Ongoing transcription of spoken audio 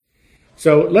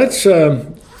So let's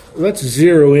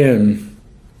zero in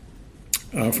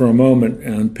for a moment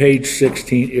on page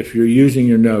 16. If you're using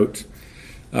your notes,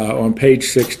 on page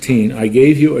 16, I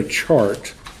gave you a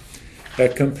chart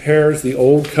that compares the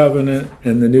Old Covenant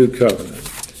and the New Covenant.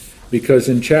 Because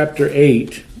in chapter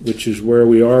 8, which is where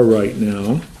we are right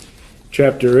now,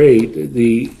 chapter 8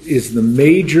 is the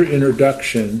major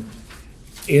introduction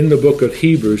in the book of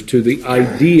Hebrews to the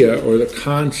idea or the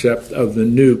concept of the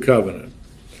New Covenant.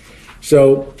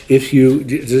 So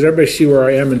does everybody see where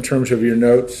I am in terms of your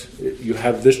notes? You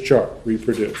have this chart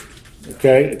reproduced.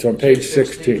 Okay? It's on page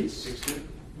 16.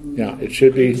 Yeah, it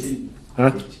should be,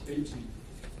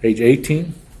 Page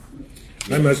 18?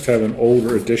 I must have an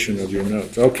older edition of your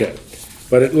notes. Okay.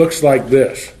 But it looks like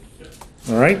this.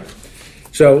 All right?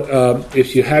 So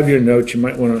if you have your notes, you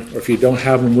might want to, or if you don't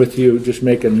have them with you, just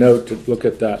make a note to look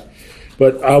at that.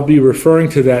 But I'll be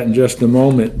referring to that in just a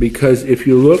moment, because if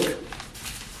you look,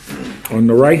 on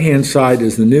the right-hand side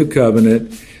is the New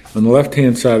Covenant, on the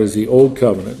left-hand side is the Old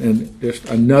Covenant. And just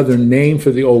another name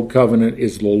for the Old Covenant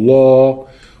is the law,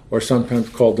 or sometimes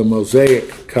called the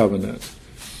Mosaic Covenant.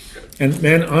 And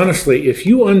man, honestly, if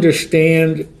you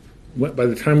understand, by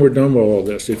the time we're done with all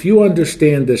this, if you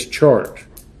understand this chart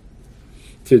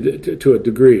to a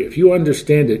degree, if you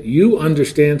understand it, you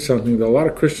understand something that a lot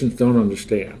of Christians don't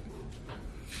understand.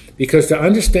 Because to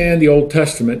understand the Old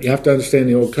Testament, you have to understand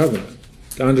the Old Covenant.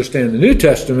 To understand the New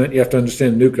Testament, you have to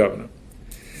understand the New Covenant.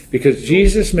 Because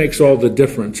Jesus makes all the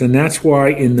difference. And that's why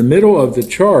in the middle of the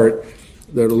chart,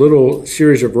 the little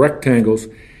series of rectangles,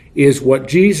 is what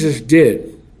Jesus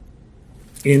did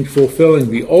in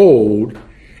fulfilling the old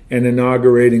and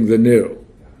inaugurating the new.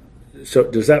 So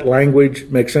does that language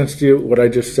make sense to you, what I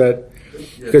just said?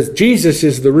 Because Jesus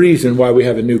is the reason why we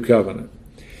have a new covenant.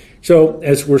 So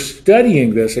as we're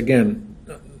studying this, again,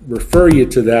 refer you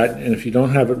to that, and if you don't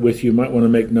have it with you, you might want to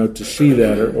make note to see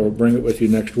that or bring it with you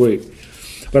next week.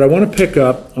 But I want to pick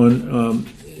up on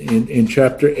in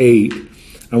chapter 8,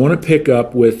 I want to pick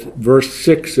up with verse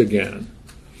 6 again,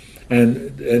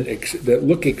 and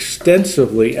look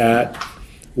extensively at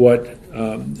what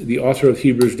the author of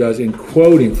Hebrews does in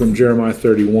quoting from Jeremiah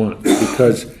 31,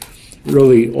 because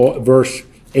really verse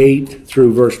 8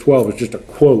 through verse 12 is just a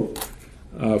quote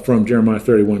from Jeremiah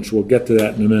 31, so we'll get to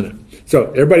that in a minute. So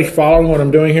everybody following what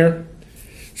I'm doing here?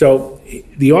 So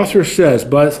the author says,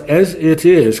 but as it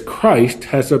is, Christ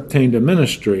has obtained a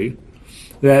ministry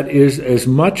that is as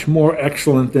much more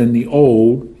excellent than the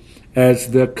old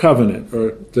as the covenant,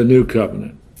 or the new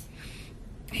covenant.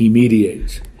 He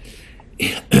mediates.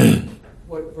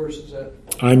 What verse is that?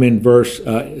 I'm in verse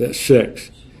 6.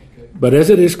 Okay. But as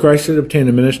it is, Christ has obtained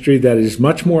a ministry that is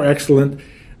much more excellent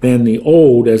than the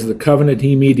old, as the covenant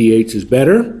he mediates is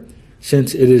better,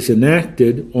 since it is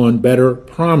enacted on better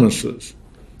promises.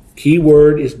 Key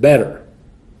word is better.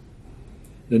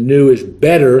 The new is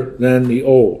better than the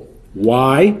old.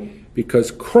 Why?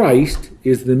 Because Christ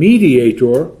is the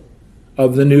mediator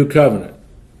of the new covenant.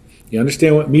 You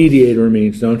understand what mediator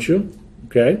means, don't you?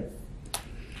 Okay.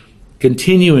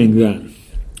 Continuing then.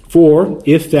 For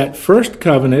if that first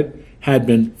covenant had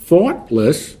been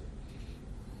faultless,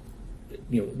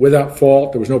 without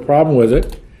fault, there was no problem with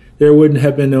it, there wouldn't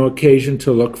have been no occasion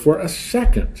to look for a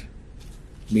second,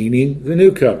 meaning the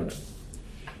new covenant.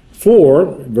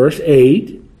 For, verse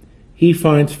 8, he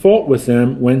finds fault with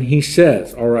them when he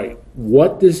says, all right,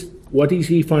 what does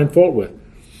he find fault with?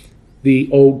 The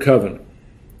old covenant.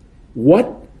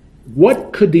 What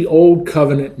could the old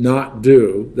covenant not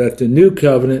do that the new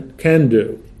covenant can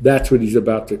do? That's what he's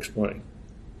about to explain.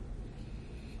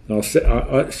 I'll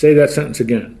say that sentence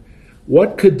again.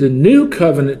 What could the new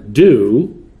covenant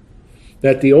do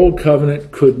that the old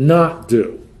covenant could not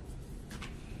do?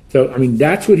 So,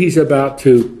 that's what he's about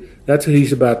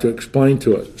to explain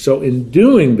to us. So in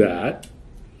doing that,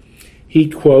 he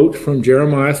quotes from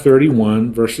Jeremiah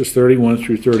 31, verses 31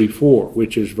 through 34,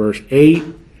 which is verse 8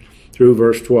 through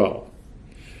verse 12.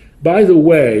 By the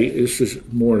way, this is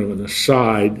more of an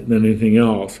aside than anything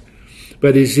else,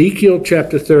 but Ezekiel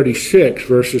chapter 36,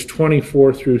 verses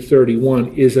 24 through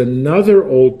 31, is another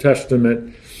Old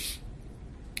Testament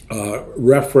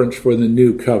reference for the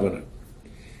new covenant.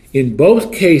 In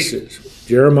both cases,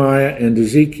 Jeremiah and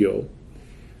Ezekiel,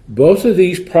 both of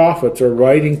these prophets are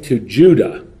writing to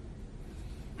Judah,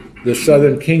 the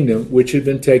southern kingdom, which had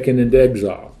been taken into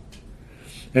exile.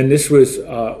 And this was,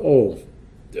 a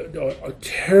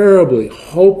terribly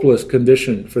hopeless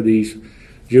condition for these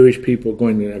Jewish people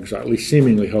going into exile, at least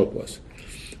seemingly hopeless.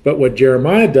 But what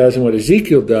Jeremiah does and what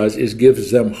Ezekiel does is gives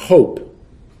them hope.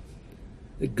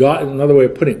 God, another way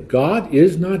of putting it, God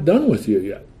is not done with you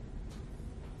yet.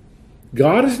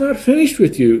 God is not finished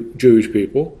with you, Jewish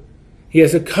people. He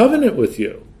has a covenant with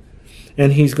you.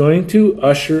 And he's going to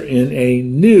usher in a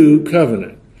new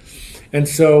covenant. And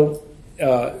so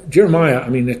Jeremiah,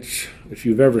 if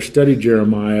you've ever studied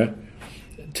Jeremiah,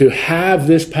 to have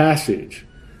this passage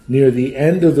near the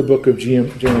end of the book of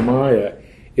Jeremiah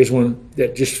is one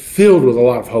that just filled with a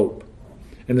lot of hope.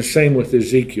 And the same with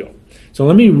Ezekiel. So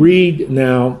let me read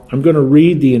now. I'm going to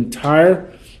read the entire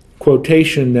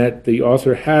quotation that the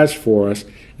author has for us,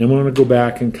 and I'm going to go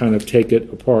back and kind of take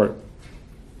it apart.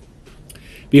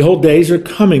 Behold, days are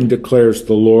coming, declares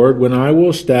the Lord, when I will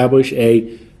establish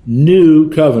a new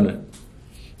covenant.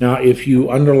 Now, if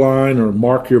you underline or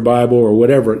mark your Bible or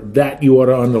whatever, that you ought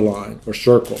to underline or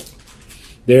circle.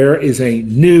 There is a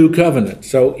new covenant.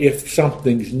 So if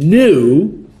something's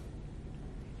new,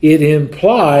 it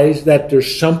implies that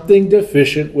there's something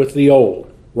deficient with the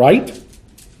old, right?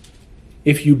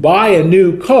 If you buy a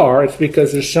new car, it's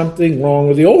because there's something wrong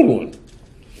with the old one.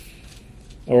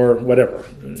 Or whatever.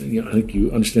 I think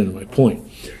you understand my point.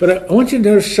 But I want you to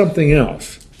notice something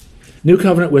else. New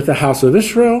covenant with the house of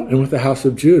Israel and with the house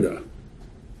of Judah.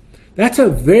 That's a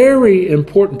very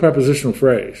important prepositional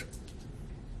phrase.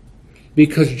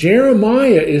 Because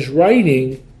Jeremiah is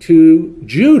writing to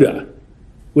Judah,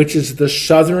 which is the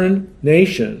southern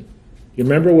nation. You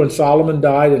remember when Solomon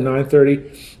died in 930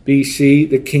 BC,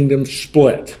 the kingdom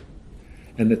split.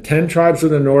 And the 10 tribes of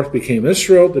the north became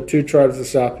Israel, the 2 tribes of the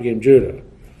south became Judah.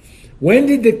 When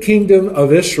did the kingdom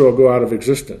of Israel go out of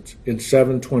existence? In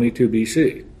 722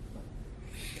 BC.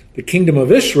 The kingdom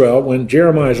of Israel, when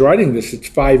Jeremiah is writing this, it's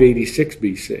 586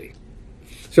 BC.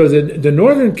 So the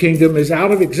northern kingdom is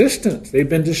out of existence. They've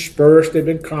been dispersed, they've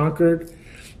been conquered.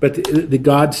 But the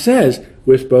God says,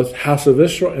 with both house of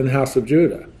Israel and house of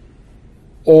Judah,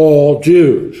 all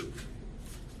Jews,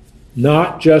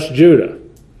 not just Judah.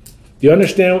 Do you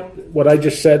understand what I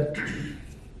just said?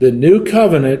 The new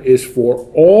covenant is for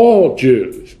all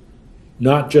Jews,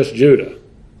 not just Judah.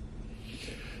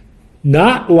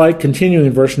 Not like, continuing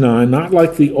in verse 9, not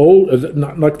like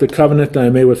the covenant that I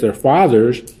made with their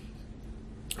fathers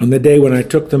on the day when I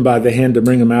took them by the hand to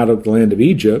bring them out of the land of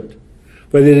Egypt,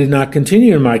 for they did not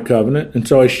continue in my covenant, and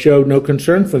so I showed no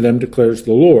concern for them, declares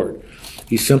the Lord.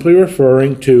 He's simply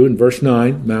referring to, in verse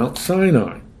 9, Mount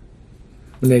Sinai.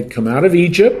 When they'd come out of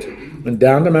Egypt and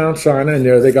down to Mount Sinai, and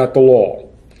there they got the law.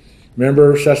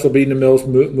 Remember Cecil B. DeMille's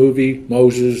movie,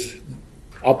 Moses,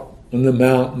 up on the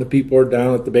mountain, the people are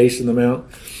down at the base of the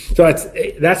mountain. So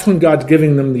that's when God's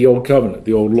giving them the old covenant,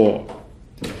 the old law.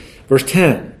 Verse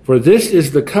 10, for this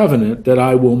is the covenant that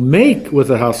I will make with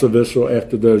the house of Israel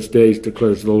after those days,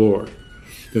 declares the Lord.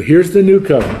 So here's the new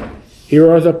covenant. Here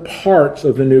are the parts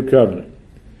of the new covenant.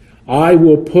 I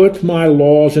will put my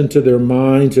laws into their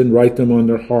minds and write them on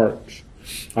their hearts.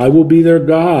 I will be their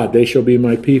God, they shall be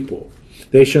my people.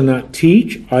 They shall not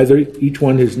teach, either each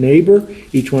one his neighbor,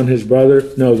 each one his brother,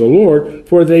 no, the Lord,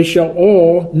 for they shall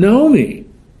all know me.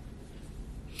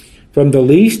 From the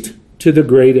least to the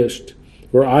greatest,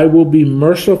 for I will be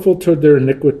merciful to their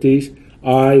iniquities,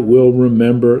 I will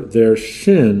remember their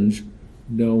sins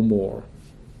no more.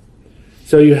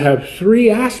 So you have 3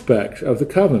 aspects of the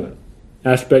covenant.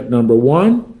 Aspect number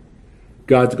 1,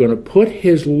 God's going to put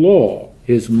his law,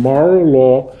 his moral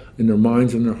law, in their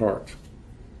minds and their hearts.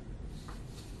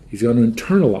 He's going to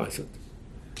internalize it.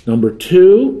 Number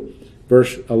 2,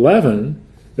 verse 11,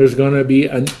 there's going to be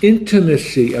an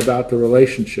intimacy about the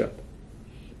relationship.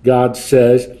 God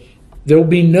says, there will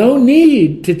be no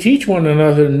need to teach one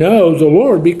another to know the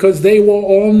Lord because they will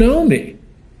all know me.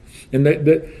 And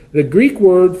the Greek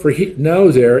word for know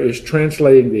there is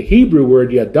translating the Hebrew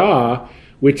word yada,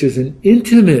 which is an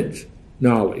intimate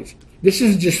knowledge. This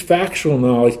isn't just factual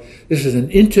knowledge. This is an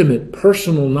intimate,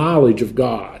 personal knowledge of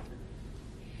God.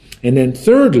 And then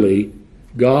thirdly,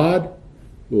 God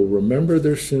will remember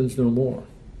their sins no more.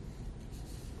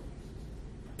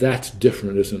 That's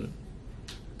different, isn't it?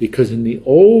 Because in the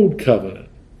old covenant,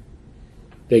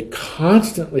 they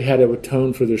constantly had to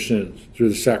atone for their sins through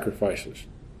the sacrifices.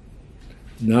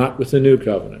 Not with the new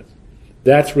covenant.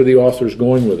 That's where the author's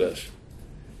going with this.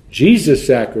 Jesus'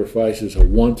 sacrifice is a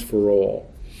once for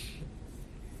all.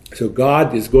 So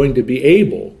God is going to be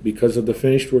able, because of the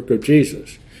finished work of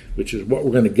Jesus, which is what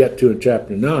we're going to get to in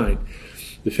chapter 9,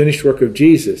 the finished work of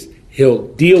Jesus, he'll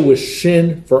deal with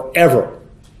sin forever.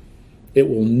 It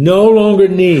will no longer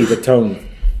need atonement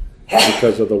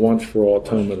because of the once-for-all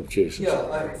atonement of Jesus. Yeah,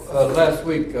 last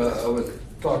week I was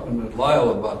talking to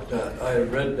Lyle about that. I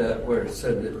read that where it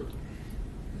said that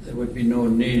there would be no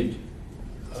need.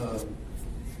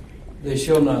 They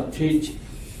shall not teach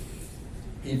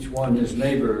each one his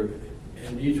neighbor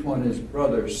and each one his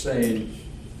brother, saying,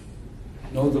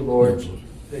 know the Lord,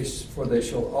 For they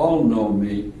shall all know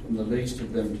me, from the least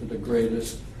of them to the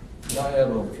greatest. And I had a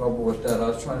little trouble with that. I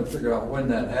was trying to figure out when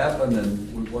that happened,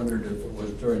 and we wondered if it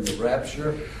was during the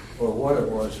rapture or what it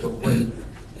was. But when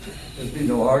there'd be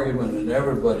no argument, and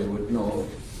everybody would know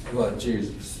about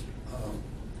Jesus.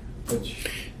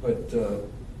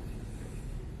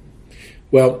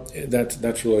 Well,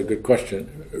 that's really a good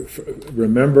question.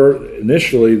 Remember,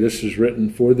 initially, this is written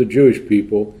for the Jewish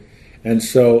people, and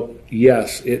so,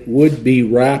 yes, it would be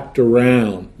wrapped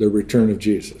around the return of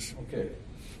Jesus. Okay.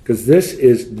 Because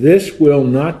this will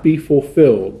not be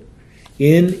fulfilled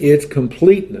in its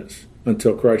completeness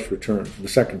until Christ returns, the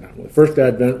second time. The first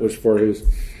advent was for his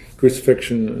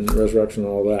crucifixion and resurrection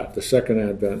and all that. The second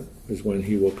advent is when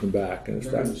he will come back. And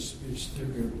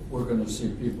we're going to see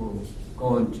people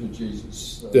going to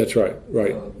Jesus. That's right.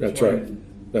 That's right.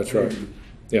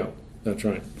 Yeah, that's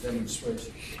right.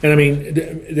 Demonstration. And I mean,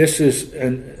 this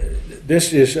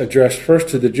is addressed first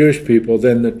to the Jewish people,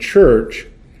 then the church.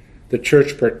 The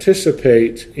church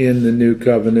participates in the new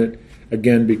covenant,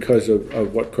 again, because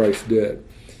of what Christ did.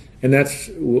 And I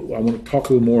want to talk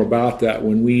a little more about that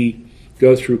when we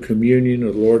go through communion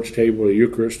or the Lord's table or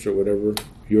Eucharist or whatever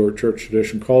your church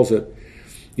tradition calls it.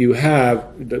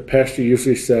 The pastor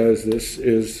usually says,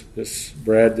 this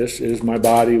bread, this is my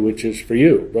body, which is for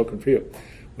you, broken for you,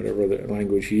 whatever the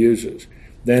language he uses.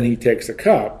 Then he takes a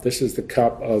cup. This is the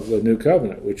cup of the new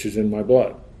covenant, which is in my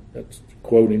blood. That's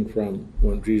quoting from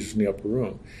when Jesus in the upper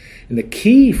room. And the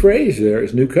key phrase there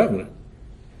is new covenant.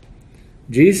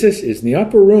 Jesus is in the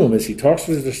upper room as he talks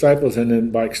to his disciples, and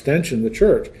then by extension the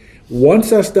church,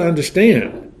 wants us to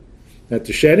understand that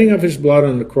the shedding of his blood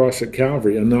on the cross at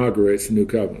Calvary inaugurates the new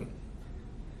covenant.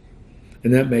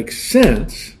 And that makes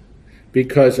sense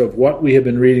because of what we have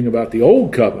been reading about the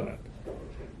old covenant,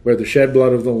 where the shed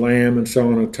blood of the Lamb and so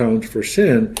on atones for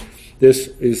sin.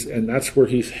 And that's where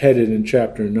he's headed in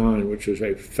chapter 9, which is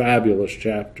a fabulous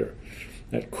chapter.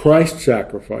 That Christ's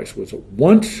sacrifice was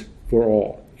once for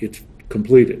all. It's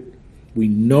completed. We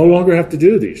no longer have to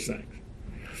do these things.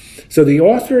 So the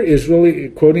author is really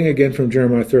quoting again from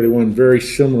Jeremiah 31, very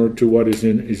similar to what is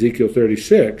in Ezekiel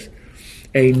 36.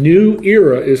 A new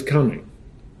era is coming.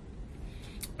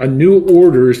 A new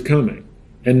order is coming.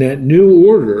 And that new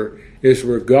order is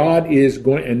where God is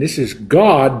going, and this is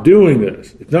God doing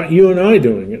this. It's not you and I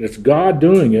doing it. It's God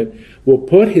doing it. Will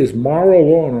put his moral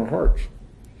law in our hearts.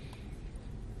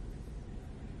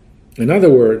 In other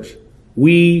words,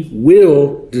 we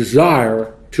will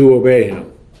desire to obey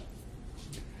him.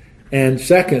 And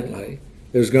secondly,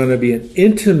 there's going to be an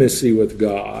intimacy with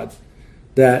God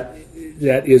that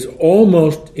is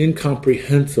almost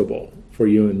incomprehensible for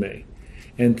you and me.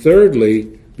 And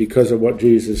thirdly, because of what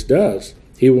Jesus does,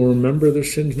 he will remember their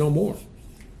sins no more.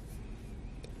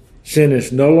 Sin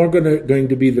is no longer going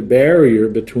to be the barrier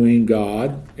between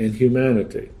God and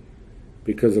humanity.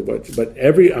 Because of what, but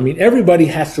everybody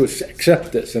has to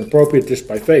accept this and appropriate this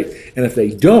by faith. And if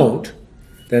they don't,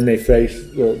 then they face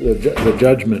the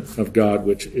judgment of God,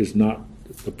 which is not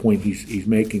the point he's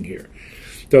making here.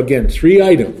 So again, 3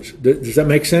 items. Does that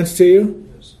make sense to you?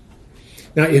 Yes.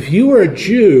 Now, if you were a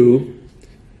Jew,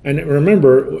 and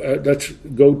remember, let's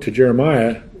go to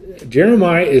Jeremiah.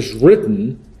 Jeremiah is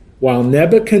written while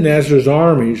Nebuchadnezzar's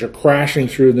armies are crashing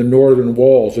through the northern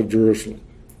walls of Jerusalem.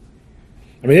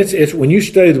 I mean, it's when you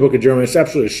study the book of Jeremiah, it's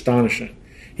absolutely astonishing.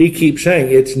 He keeps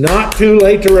saying, it's not too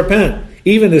late to repent,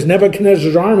 even as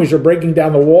Nebuchadnezzar's armies are breaking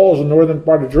down the walls in the northern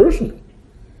part of Jerusalem.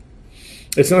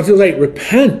 It's not too late.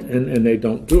 Repent, and they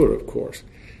don't do it, of course.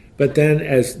 But then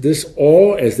as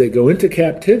they go into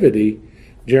captivity,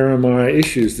 Jeremiah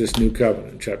issues this new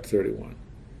covenant in chapter 31.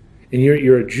 And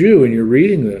you're a Jew and you're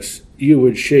reading this, you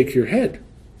would shake your head.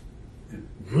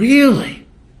 Really?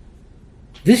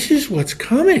 This is what's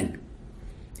coming.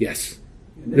 Yes.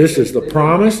 This is the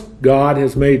promise God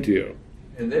has made to you.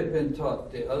 And they've been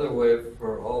taught the other way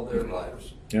for all their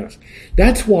lives. Yes.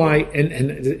 That's why,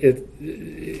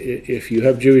 if you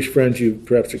have Jewish friends, you've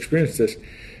perhaps experienced this,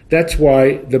 that's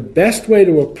why the best way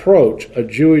to approach a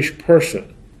Jewish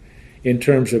person in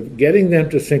terms of getting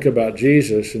them to think about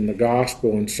Jesus and the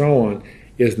gospel and so on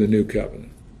is the new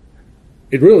covenant.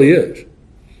 It really is.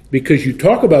 Because you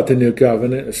talk about the new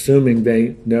covenant, assuming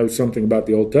they know something about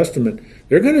the Old Testament,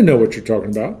 they're going to know what you're talking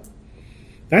about.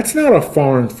 That's not a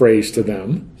foreign phrase to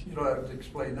them. You don't have to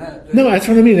explain that. No, that's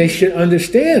what I mean. They should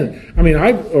understand. I mean,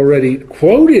 I've already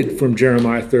quoted from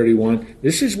Jeremiah 31,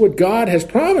 this is what God has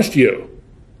promised you.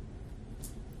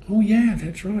 Oh, yeah,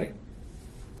 that's right.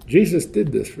 Jesus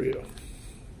did this for you.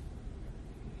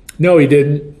 No, he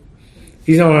didn't.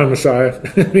 He's not our Messiah.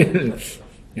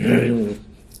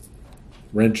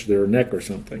 Wrench their neck or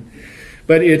something.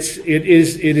 But it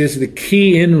is the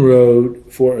key inroad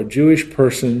for a Jewish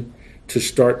person to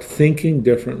start thinking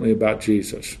differently about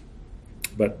Jesus.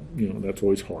 But, that's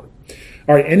always hard.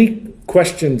 All right, any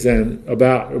questions then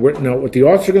about, now what the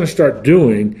authors are going to start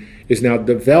doing is now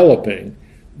developing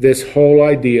this whole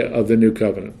idea of the new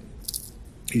covenant.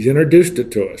 He's introduced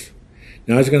it to us.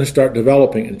 Now he's going to start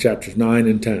developing in chapters 9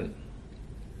 and 10.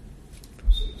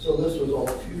 So this was all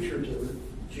future to the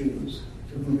Jews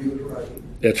to whom he was writing.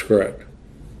 That's correct.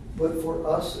 But for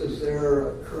us, is there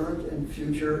a current and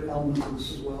future element to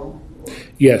this as well? Or?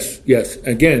 Yes.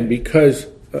 Again, because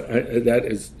that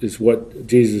is what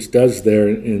Jesus does there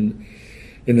in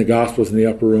the Gospels in the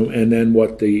upper room, and then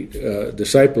what the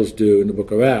disciples do in the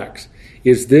book of Acts,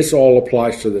 is this all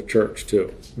applies to the church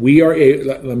too.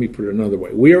 Let me put it another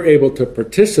way. We are able to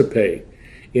participate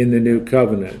in the new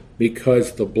covenant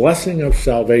because the blessing of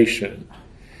salvation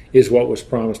is what was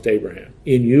promised to Abraham.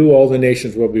 In you all the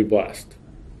nations will be blessed.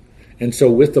 And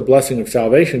so with the blessing of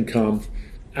salvation comes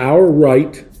our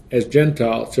right as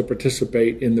Gentiles to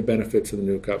participate in the benefits of the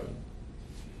new covenant.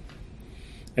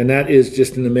 And that is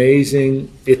just an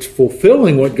amazing, it's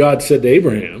fulfilling what God said to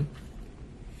Abraham.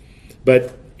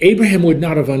 But Abraham would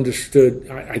not have understood,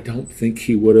 I don't think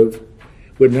he would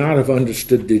not have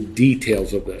understood the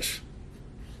details of this.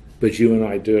 But you and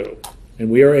I do.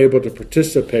 And we are able to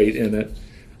participate in it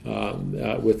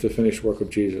with the finished work of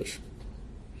Jesus.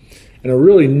 And a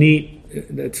really neat,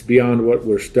 that's beyond what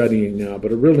we're studying now,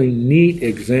 but a really neat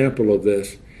example of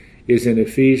this is in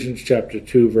Ephesians chapter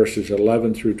 2, verses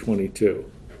 11 through 22,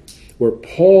 where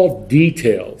Paul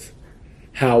details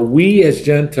how we as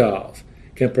Gentiles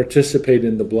can participate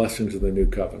in the blessings of the new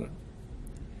covenant.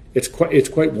 It's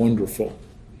quite wonderful.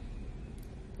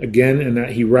 Again, and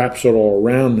that he wraps it all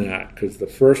around that, because the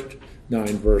first 9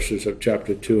 verses of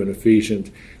chapter 2 in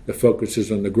Ephesians, the focus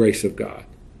is on the grace of God.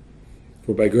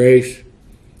 For by grace,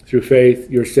 through faith,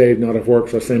 you're saved, not of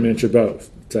works, lest any man should boast,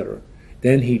 etc.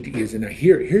 Then he is, now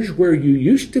here's where you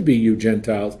used to be, you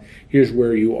Gentiles. Here's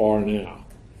where you are now.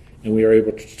 And we are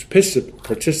able to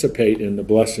participate in the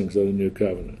blessings of the new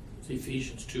covenant. It's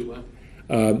Ephesians 2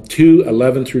 what? 2,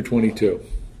 11 through 22.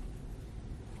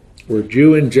 Where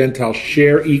Jew and Gentile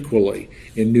share equally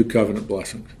in new covenant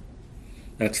blessings.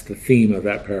 That's the theme of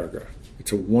that paragraph.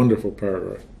 It's a wonderful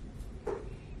paragraph.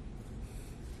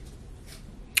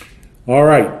 All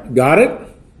right, got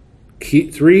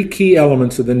it? 3 key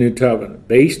elements of the new covenant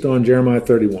based on Jeremiah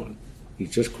 31.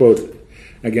 He's just quoted it.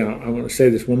 Again, I want to say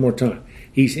this one more time.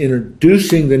 He's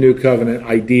introducing the new covenant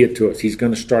idea to us. He's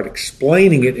going to start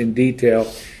explaining it in detail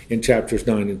in chapters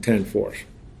 9 and 10 for us.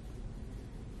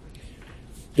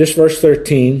 Just verse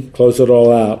 13, close it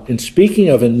all out. In speaking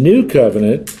of a new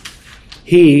covenant,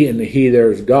 he, and the he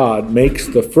there is God, makes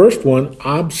the first one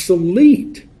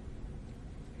obsolete.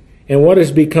 And what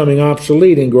is becoming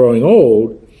obsolete and growing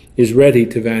old is ready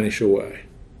to vanish away.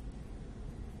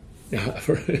 Now,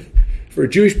 for a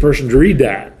Jewish person to read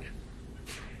that,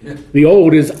 the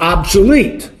old is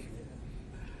obsolete.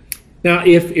 Now,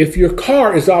 if your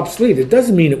car is obsolete, it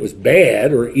doesn't mean it was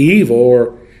bad or evil,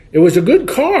 or it was a good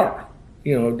car.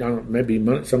 Maybe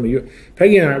some of you,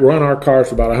 Peggy and I run our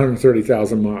cars about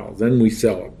 130,000 miles, then we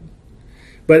sell it.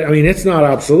 But, it's not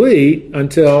obsolete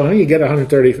until you get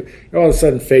 130, you're all of a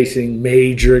sudden facing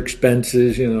major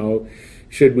expenses,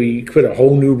 should we put a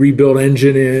whole new rebuilt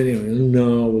engine in?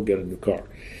 No, we'll get a new car.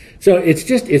 So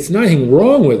it's nothing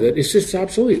wrong with it, it's just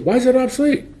obsolete. Why is it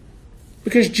obsolete?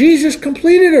 Because Jesus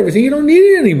completed everything, you don't need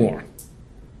it anymore.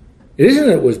 It isn't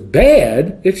that it was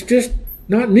bad, it's just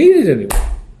not needed anymore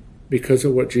because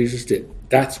of what Jesus did.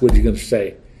 That's what he's going to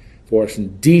say for us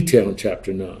in detail in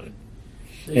chapter 9.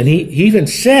 And he even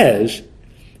says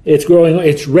it's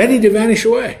ready to vanish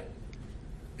away.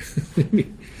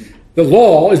 The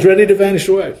law is ready to vanish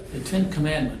away. The 10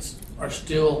 Commandments are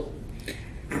still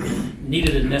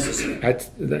needed and necessary.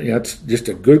 That's just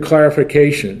a good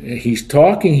clarification. He's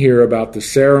talking here about the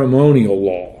ceremonial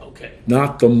law, okay,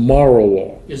 not the moral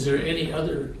law. Is there any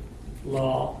other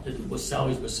law that was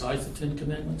salvaged besides the 10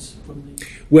 Commandments?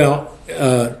 Well,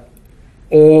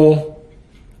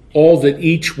 all that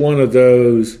each one of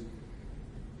those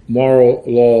moral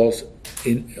laws,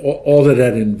 all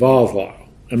that involved law.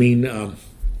 I'm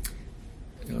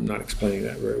not explaining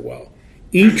that very well.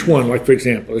 Each one, like for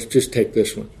example, let's just take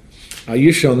this one.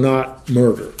 You shall not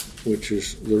murder, which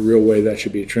is the real way that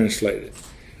should be translated.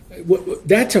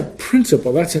 That's a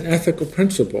principle, that's an ethical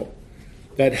principle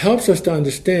that helps us to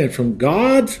understand from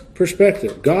God's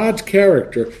perspective, God's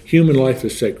character, human life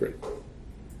is sacred.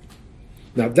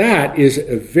 Now that is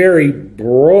a very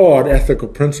broad ethical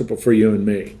principle for you and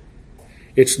me.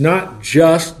 It's not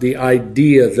just the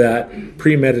idea that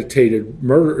premeditated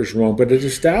murder is wrong, but it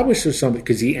establishes something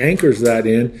because he anchors that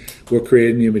in, we're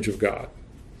created in the image of God.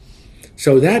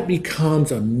 So that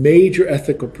becomes a major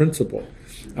ethical principle.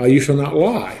 You shall not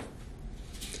lie.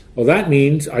 Well, that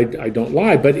means I don't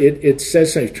lie, but it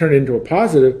says, turn it into a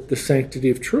positive, the sanctity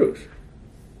of truth.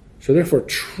 So therefore,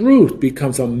 truth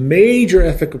becomes a major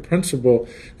ethical principle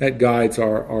that guides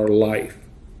our life.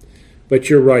 But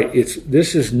you're right,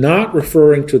 this is not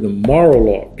referring to the moral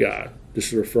law of God. This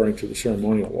is referring to the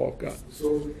ceremonial law of God.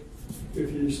 So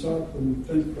if you stop and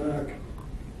think back,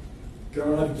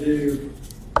 God gave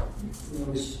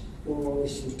those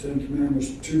laws, the Ten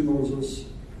Commandments, to Moses,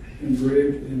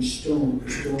 engraved in stone,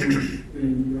 stone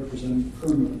being representing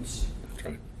permanence. That's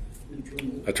right.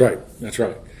 Eternal. That's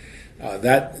right.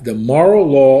 That the moral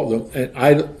law,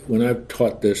 and when I've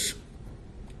taught this,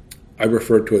 I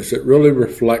refer to it as it really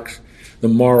reflects the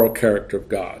moral character of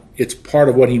God. It's part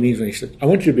of what he means when he says, I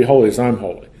want you to be holy as I'm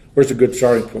holy. Where's a good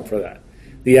starting point for that?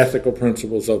 The ethical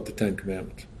principles of the Ten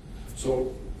Commandments.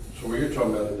 So what you're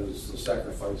talking about is the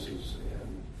sacrifices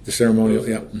and the ceremonial,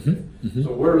 yeah. Mm-hmm. Mm-hmm.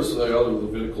 So where's the other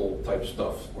Levitical type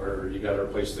stuff where you got to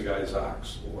replace the guy's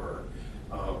ox, or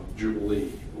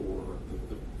Jubilee, or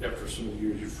after so many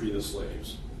years you free the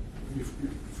slaves, you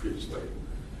free the slave?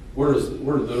 Where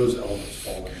do those elements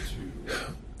fall into?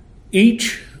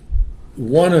 Each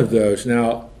one of those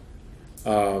now,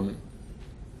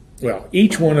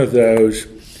 each one of those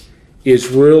is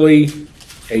really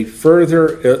a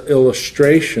further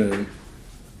illustration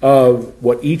of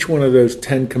what each one of those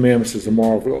 10 commandments is, the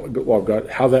moral law of God,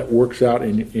 how that works out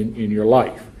in your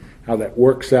life, how that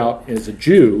works out as a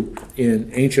Jew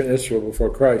in ancient Israel before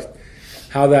Christ,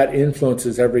 how that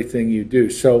influences everything you do.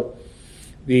 So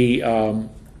the when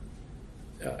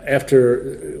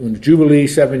the Jubilee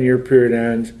 7-year period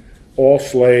ends, all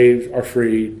slaves are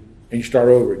freed, and you start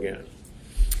over again.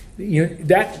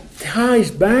 That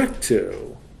ties back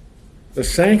to the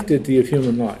sanctity of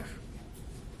human life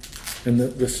and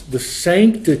the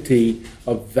sanctity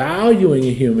of valuing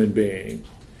a human being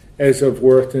as of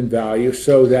worth and value,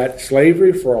 so that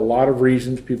slavery, for a lot of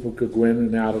reasons, people could go in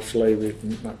and out of slavery,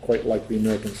 not quite like the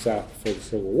American South before the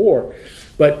Civil War.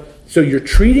 But so you're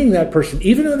treating that person,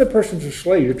 even though the person's a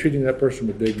slave, you're treating that person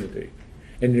with dignity.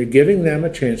 And you're giving them a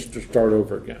chance to start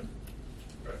over again.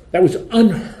 That was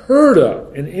unheard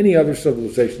of in any other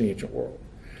civilization in the ancient world.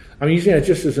 I'm using that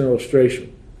just as an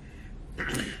illustration.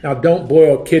 Now, don't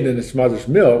boil a kid in its mother's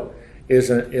milk is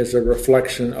a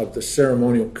reflection of the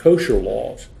ceremonial kosher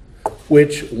laws,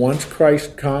 which once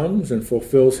Christ comes and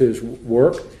fulfills his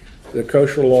work, the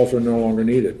kosher laws are no longer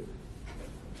needed.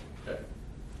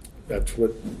 That's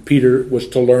what Peter was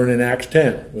to learn in Acts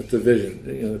 10 with the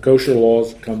vision. The kosher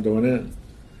laws come to an end.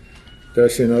 Do I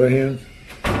see another hand?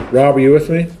 Rob, are you with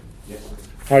me? Yes.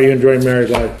 How are you enjoying married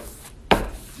life?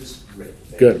 Just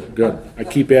great. Good. I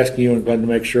keep asking you and Glenn to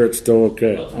make sure it's still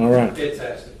okay. All right.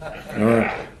 Fantastic.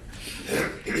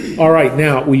 All right.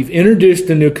 Now, we've introduced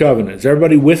the new covenant. Is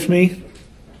everybody with me?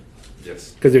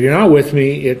 Yes. Because if you're not with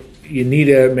me, you need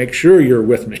to make sure you're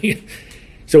with me.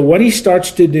 So what he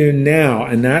starts to do now,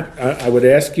 and that I would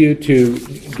ask you to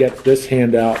get this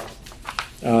handout.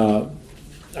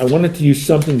 I wanted to use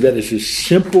something that is as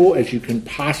simple as you can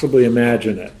possibly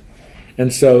imagine it.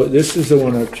 And so this is the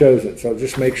one I've chosen. So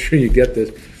just make sure you get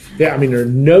this. Yeah, there are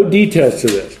no details to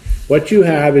this. What you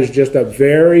have is just a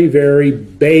very, very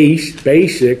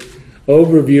basic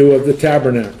overview of the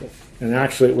tabernacle. And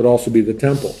actually, it would also be the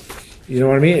temple. You know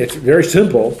what I mean? It's very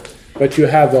simple, but you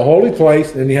have the holy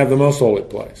place, and then you have the most holy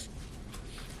place.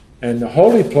 And the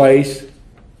holy place,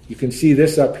 you can see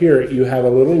this up here. You have a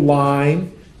little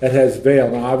line that has veil.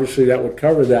 Now, obviously, that would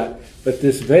cover that. But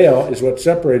this veil is what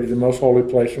separated the most holy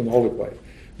place from the holy place.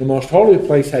 The most holy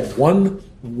place had one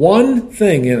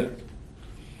thing in it.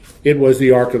 It was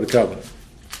the Ark of the Covenant.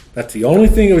 That's the only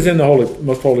thing that was in the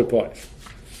most holy place.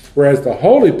 Whereas the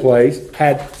holy place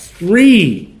had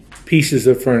 3 pieces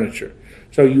of furniture.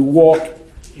 So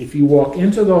if you walk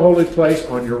into the holy place,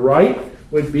 on your right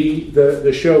would be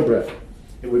the showbread.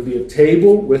 It would be a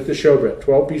table with the showbread,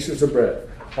 12 pieces of bread.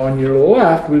 On your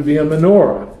left would be a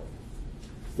menorah,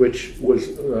 which was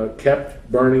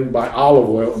kept burning by olive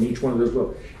oil in each one of those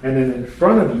little. And then in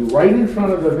front of you, right in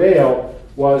front of the veil,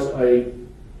 was an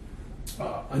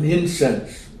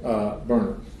incense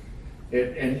burner.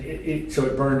 So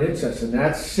it burned incense, and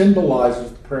that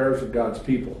symbolizes the prayers of God's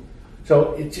people.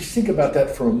 So just think about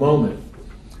that for a moment.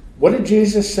 What did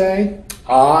Jesus say?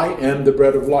 I am the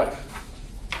bread of life.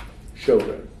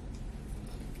 Showbread.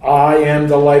 I am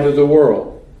the light of the world.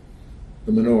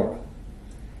 The menorah.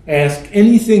 Ask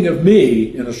anything of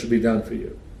me, and it shall be done for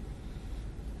you.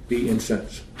 the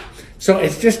incense. So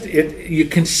it's just, you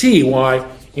can see why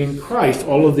in Christ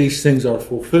all of these things are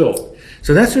fulfilled.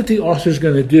 So that's what the author's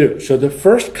going to do. So the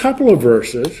first couple of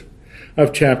verses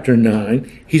of chapter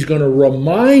 9, he's going to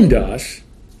remind us,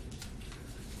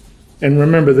 and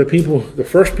remember the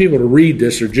first people to read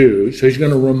this are Jews, so he's going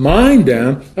to remind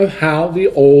them of how the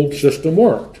old system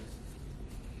worked.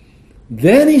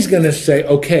 Then he's going to say,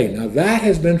 okay, now that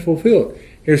has been fulfilled.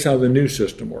 Here's how the new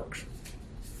system works.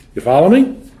 You follow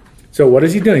me? So what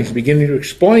is he doing? He's beginning to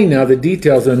explain now the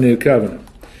details of the new covenant.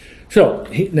 So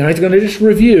now he's going to just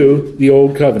review the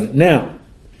old covenant. Now,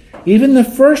 even the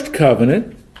first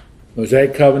covenant,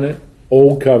 Mosaic covenant,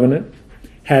 old covenant,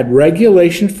 had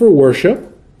regulations for worship,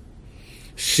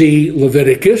 see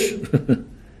Leviticus,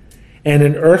 and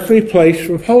an earthly place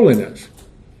of holiness,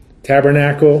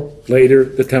 tabernacle, later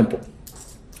the temple.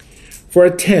 For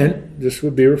a tent, this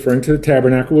would be referring to the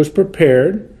tabernacle, was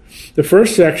prepared. The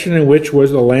first section in which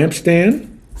was the lampstand,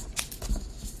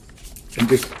 and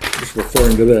just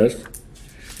referring to this,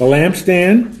 the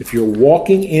lampstand, if you're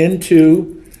walking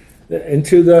into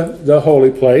the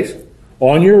holy place,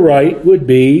 on your right would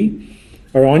be,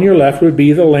 or on your left would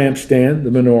be the lampstand, the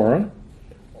menorah.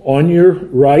 On your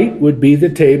right would be the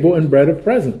table and bread of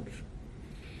presence.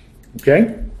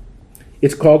 Okay?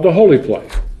 It's called the holy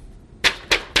place.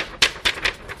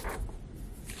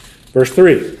 Verse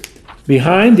 3.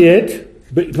 Behind it,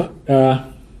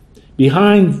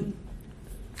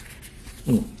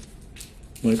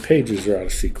 my pages are out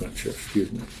of sequence here,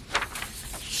 excuse me.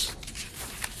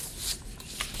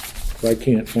 If I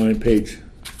can't find page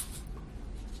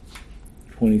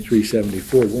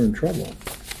 2374, we're in trouble.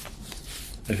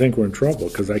 I think we're in trouble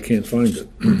because I can't find it.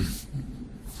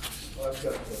 I've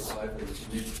got the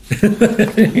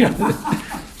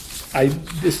Bible.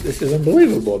 This is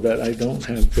unbelievable that I don't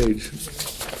have page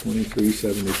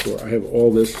 2374. I have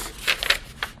all this.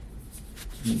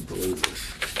 I don't believe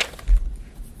this.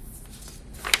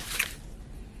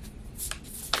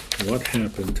 What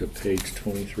happened to page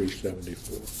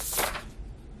 2374?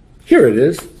 Here it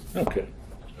is. Okay.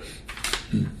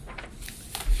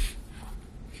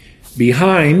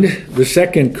 Behind the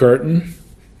second curtain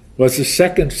was the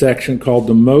second section called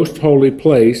the Most Holy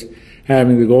Place,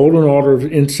 having the golden altar of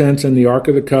incense and the Ark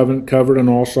of the Covenant covered on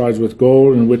all sides with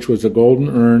gold, in which was a golden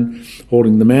urn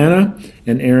holding the manna,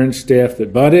 and Aaron's staff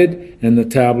that budded, and the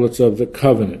tablets of the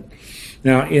covenant.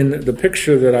 Now, in the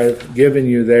picture that I've given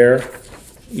you there,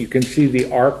 you can see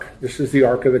the Ark. This is the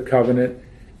Ark of the Covenant,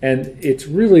 and it's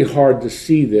really hard to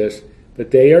see this,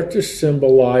 but they are to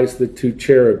symbolize the two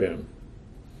cherubim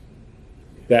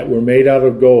that were made out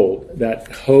of gold that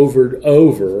hovered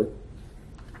over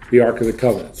the Ark of the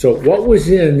Covenant. So what was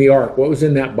in the Ark? What was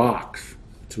in that box?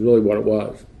 It's really what it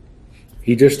was.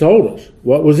 He just told us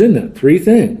what was in that. 3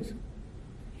 things.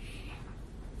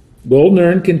 Golden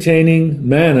urn containing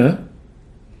manna,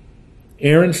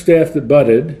 Aaron's staff that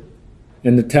budded,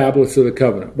 and the tablets of the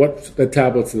covenant. What's the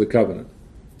tablets of the covenant?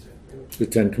 The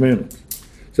 10 Commandments.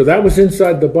 So that was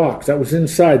inside the box. That was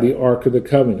inside the Ark of the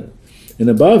Covenant. And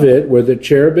above it were the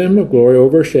cherubim of glory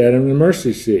overshadowing the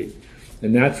mercy seat.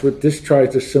 And that's what this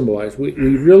tries to symbolize. We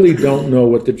really don't know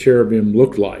what the cherubim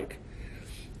looked like.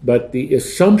 But the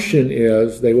assumption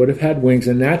is they would have had wings,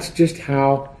 and that's just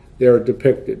how they're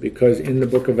depicted, because in the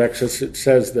book of Exodus it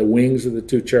says the wings of the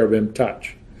 2 cherubim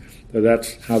touch. So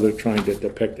that's how they're trying to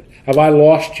depict it. Have I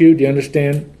lost you? Do you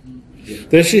understand? Yeah.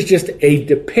 This is just a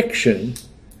depiction,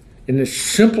 in the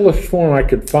simplest form I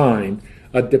could find,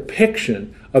 a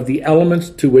depiction of the elements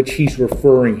to which he's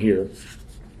referring here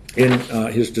in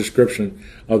his description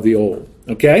of the old.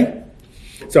 Okay?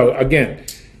 So again,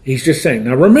 he's just saying,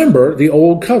 now remember the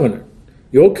old covenant.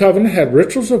 The old covenant had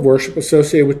rituals of worship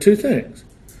associated with 2 things.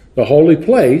 The holy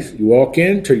place, you walk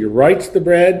in, to your right's the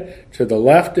bread, to the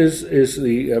left is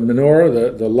the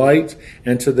menorah, the lights,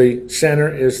 and to the center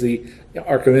is the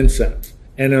ark of incense.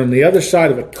 And on the other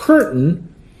side of a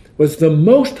curtain was the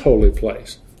most holy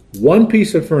place. 1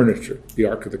 piece of furniture, the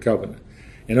Ark of the Covenant.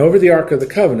 And over the Ark of the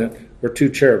Covenant were 2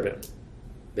 cherubim.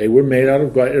 They were made out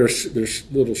of glass.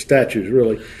 There's little statues,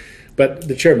 really. But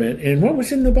the cherubim. And what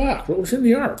was in the box? What was in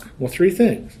the Ark? Well, 3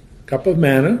 things. A cup of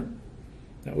manna.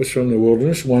 That was from the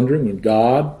wilderness wandering when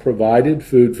God provided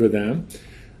food for them.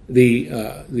 The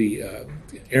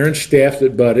Aaron's staff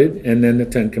that budded, and then the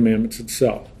 10 Commandments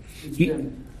itself.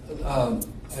 I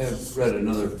have read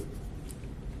another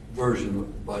version of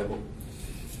the Bible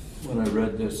when I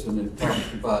read this, and it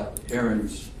talks about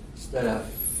Aaron's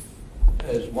staff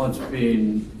as once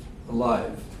being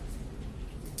alive.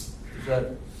 Is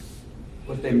that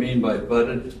what they mean by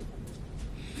budded?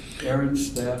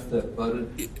 Aaron's staff that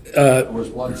budded was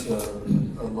once a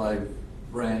live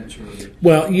branch or?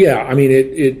 Well, yeah, I mean,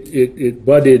 it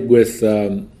budded with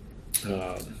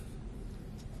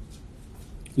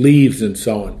leaves and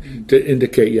so on to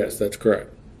indicate, yes, that's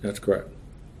correct. That's correct.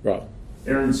 Rob.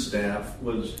 Aaron's staff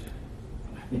was,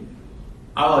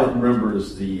 all I remember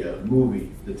is the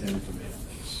movie, The Ten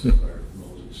Commandments, where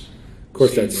Moses. Of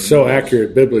course, that's so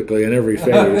accurate biblically in every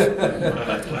phase.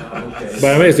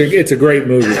 But I mean, it's a great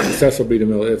movie. Cecil B.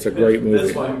 DeMille, it's a great movie.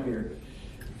 That's why I'm here.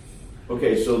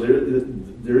 Okay, so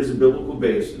there is a biblical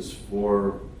basis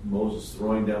for Moses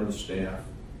throwing down the staff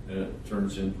and it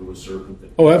turns into a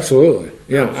serpent. Oh, absolutely.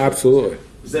 Yeah, absolutely.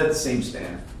 Is that the same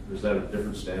staff? Or is that a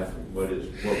different staff? What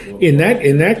In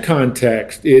that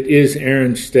context, it is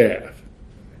Aaron's staff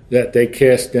that they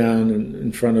cast down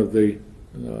in front of the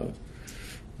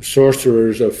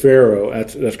sorcerers of Pharaoh.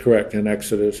 That's correct. In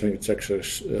Exodus, I think it's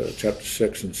Exodus chapter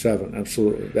 6 and 7.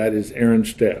 Absolutely, that is Aaron's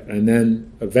staff. And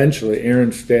then eventually,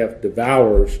 Aaron's staff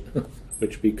devours,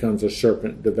 which becomes a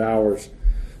serpent, devours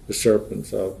the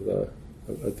serpents of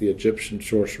the Egyptian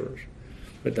sorcerers.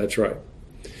 But that's right.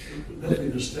 That'd be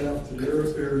the staff that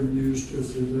Aaron used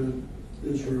as they led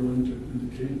Israel into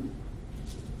Canaan.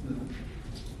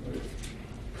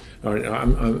 All right,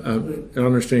 I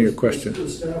understand your question. The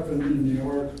staff in the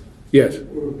ark Yes.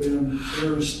 would have been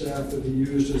Aaron's staff that he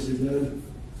used as he led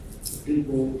the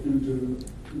people into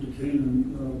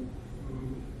Canaan.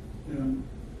 And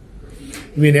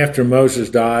You mean after Moses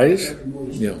dies? after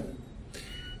Moses Yeah. died.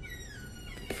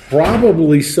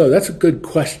 Probably so. That's a good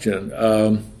question.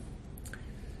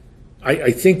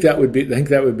 I think that would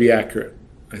be accurate.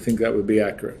 I think that would be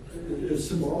accurate. It's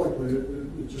symbolically,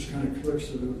 it just kind of clicks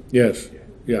it. Yes.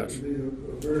 Yes. It'd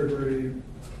be a very, very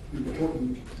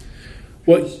important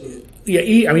Well, piece of-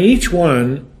 yeah. I mean, each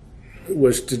one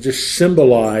was to just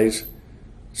symbolize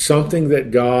something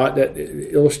that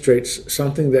illustrates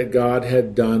something that God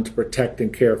had done to protect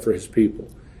and care for His people.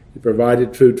 He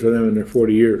provided food for them in their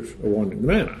 40 years of wandering the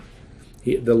manna.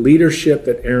 The leadership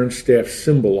that Aaron's staff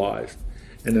symbolized,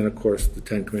 and then of course the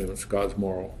Ten Commandments, God's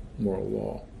moral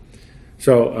law.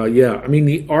 So yeah, I mean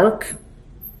the ark.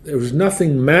 There was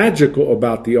nothing magical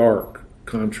about the ark,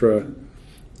 contra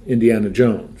Indiana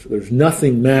Jones. There's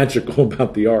nothing magical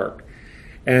about the ark,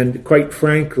 and quite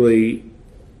frankly,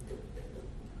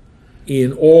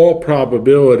 in all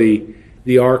probability,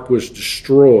 the ark was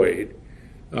destroyed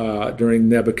during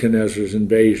Nebuchadnezzar's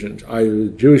invasions. Either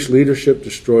the Jewish leadership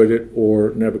destroyed it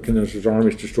or Nebuchadnezzar's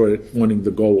armies destroyed it, wanting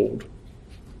the gold.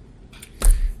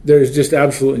 There's just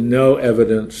absolutely no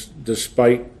evidence,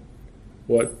 despite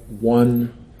what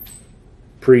one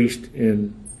priest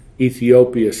in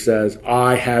Ethiopia says,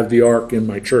 I have the ark in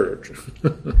my church.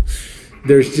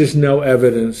 There's just no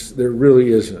evidence, there really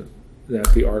isn't,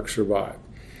 that the ark survived.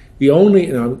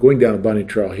 And I'm going down a bunny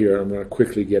trail here, I'm going to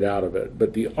quickly get out of it,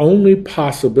 but the only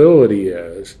possibility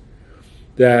is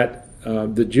that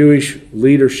the Jewish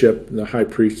leadership, the high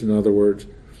priest in other words,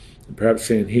 perhaps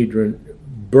Sanhedrin,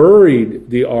 buried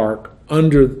the ark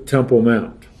under the Temple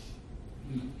Mount.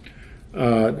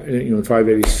 In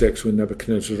 586 when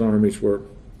Nebuchadnezzar's armies were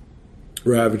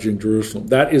ravaging Jerusalem.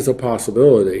 That is a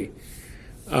possibility.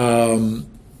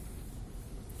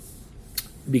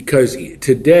 Because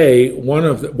today, one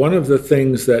of the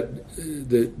things that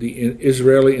the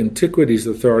Israeli Antiquities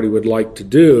Authority would like to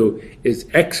do is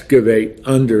excavate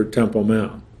under Temple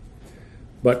Mount.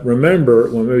 But remember,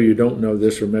 well, maybe you don't know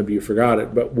this or maybe you forgot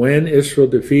it, but when Israel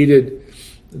defeated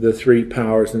the three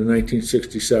powers in the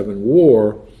 1967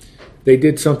 war, they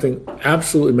did something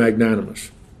absolutely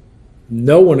magnanimous.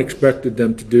 No one expected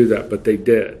them to do that, but they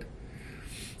did.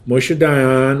 Moshe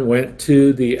Dayan went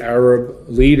to the Arab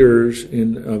leaders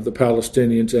of the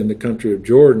Palestinians and the country of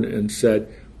Jordan and said,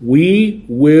 we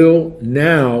will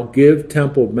now give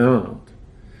Temple Mount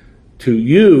to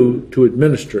you to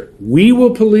administer it. We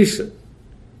will police it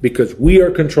because we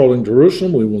are controlling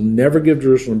Jerusalem. We will never give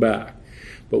Jerusalem back.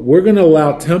 But we're going to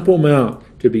allow Temple Mount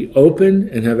to be open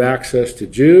and have access to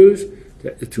Jews,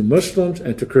 to Muslims,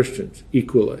 and to Christians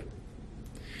equally.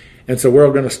 And so we're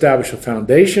going to establish a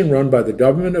foundation run by the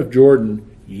government of Jordan.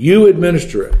 You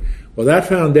administer it. Well, that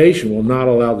foundation will not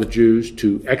allow the Jews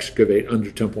to excavate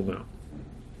under Temple Mount.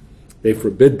 They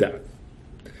forbid that.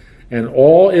 And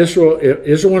if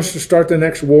Israel wants to start the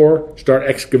next war, start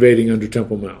excavating under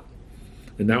Temple Mount.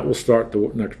 And that will start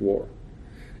the next war.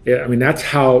 I mean, that's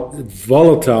how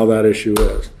volatile that issue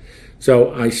is.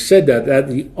 So I said that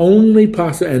the only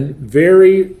possible, and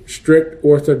very strict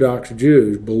Orthodox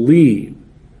Jews believe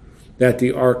that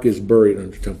the ark is buried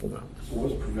under Temple Mount. So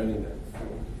what's preventing that?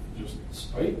 Just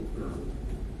spite, or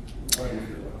why would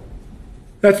you allow?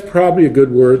 That's probably a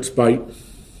good word, spite.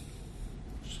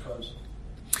 Just cause.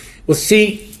 Well,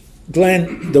 see,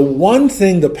 Glenn, the one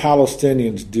thing the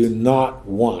Palestinians do not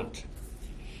want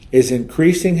is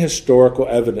increasing historical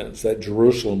evidence that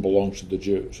Jerusalem belongs to the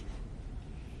Jews.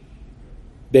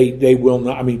 They will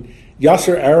not. I mean,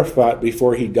 Yasser Arafat,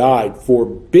 before he died,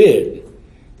 forbid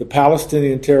the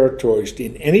Palestinian territories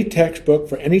in any textbook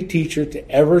for any teacher to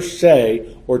ever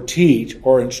say or teach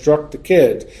or instruct the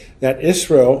kids that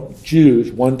Israel,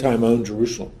 Jews, one time owned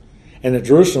Jerusalem, and that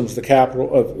Jerusalem's the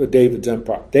capital of David's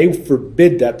empire. They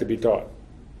forbid that to be taught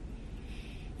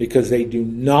because they do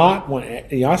not want.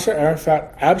 Yasser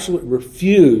Arafat absolutely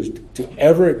refused to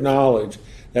ever acknowledge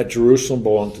that Jerusalem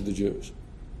belonged to the Jews.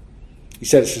 He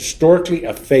said it's historically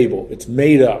a fable. It's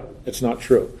made up. It's not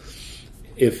true.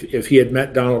 If he had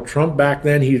met Donald Trump back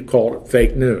then, he'd call it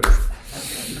fake news.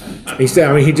 He said,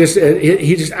 I mean, he just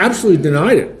absolutely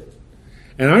denied it.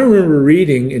 And I remember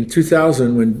reading in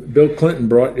 2000 when Bill Clinton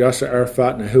brought Yasser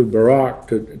Arafat and Ehud Barak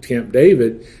to Camp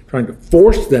David, trying to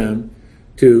force them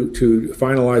to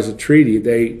finalize a treaty.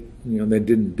 They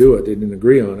didn't do it. They didn't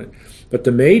agree on it. But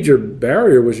the major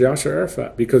barrier was Yasser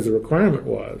Arafat, because the requirement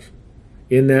was,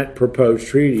 in that proposed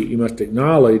treaty, you must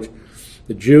acknowledge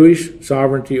the Jewish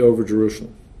sovereignty over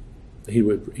Jerusalem. He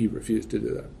refused to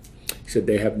do that. He said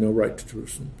they have no right to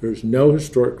Jerusalem. There's no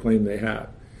historic claim they have,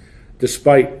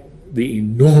 despite the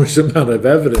enormous amount of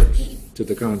evidence to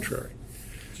the contrary.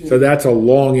 So that's a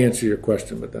long answer to your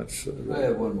question, but that's... I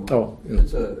have one more. Oh, yeah.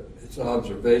 It's an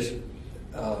observation.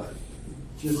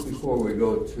 Just before we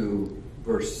go to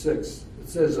verse 6, it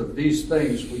says, of these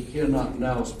things we cannot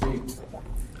now speak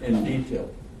in detail.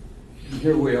 And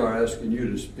here we are asking you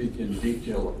to speak in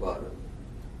detail about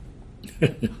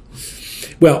it.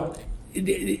 Well,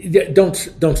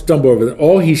 don't stumble over that.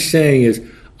 All he's saying is,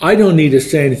 I don't need to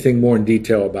say anything more in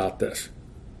detail about this,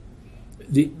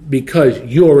 because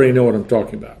you already know what I'm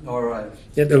talking about. All right.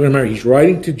 Remember, he's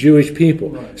writing to Jewish people.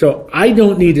 Right. So I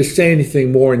don't need to say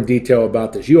anything more in detail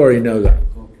about this. You already know that.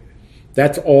 Okay.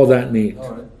 That's all that means.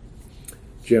 All right.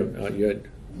 Jim, you had...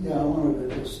 Yeah, I wanted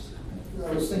to just,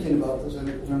 I was thinking about this,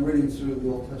 I'm reading through the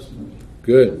Old Testament.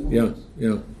 Good, yeah.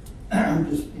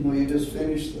 Just, you just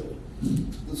finished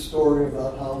the story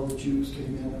about how the Jews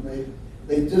came in and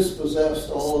they dispossessed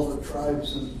all of the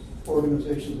tribes and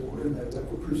organizations that were in there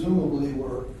that were presumably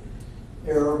were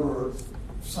Arab or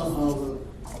somehow the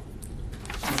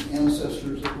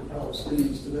ancestors of the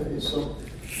Palestinians today. So,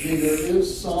 I mean, there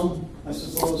is some, I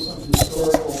suppose, some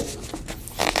historical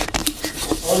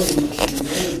argument to be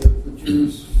made that the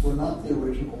Jews were not the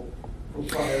original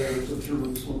proprietors of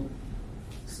Jerusalem.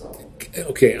 So.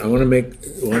 Okay, I want to make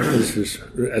one.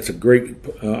 That's a great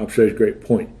observation, great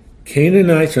point.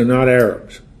 Canaanites are not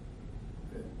Arabs.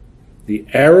 The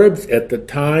Arabs at the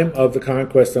time of the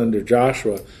conquest under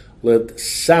Joshua lived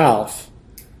south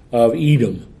of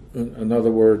Edom. In other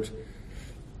words,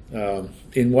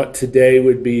 in what today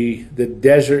would be the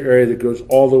desert area that goes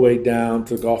all the way down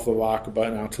to the Gulf of Aqaba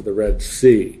and out to the Red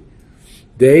Sea.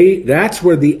 That's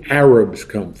where the Arabs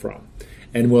come from,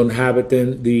 and will inhabit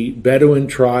then the Bedouin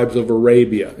tribes of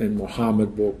Arabia, and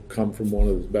Muhammad will come from one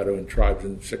of those Bedouin tribes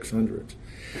in the 600s.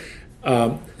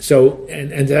 So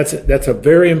that's a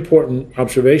very important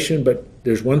observation, but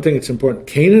there's one thing that's important.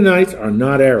 Canaanites are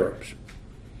not Arabs,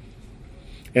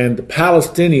 and the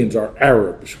Palestinians are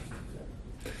Arabs.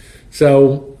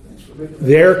 So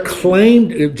their claim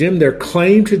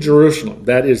to Jerusalem,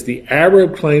 that is the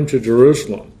Arab claim to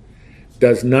Jerusalem,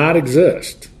 does not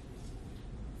exist.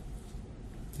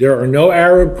 There are no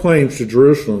Arab claims to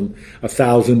Jerusalem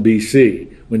 1000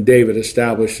 BC, when David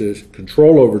establishes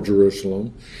control over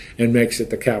Jerusalem and makes it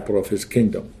the capital of his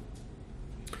kingdom.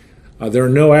 There are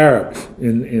no Arabs.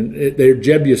 They're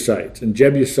Jebusites, and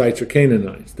Jebusites are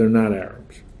Canaanites. They're not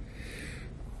Arabs.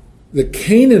 The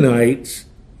Canaanites,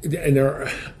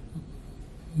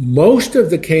 most of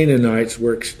the Canaanites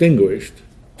were extinguished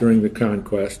during the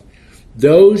conquest.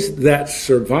 Those that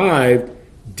survived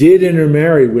did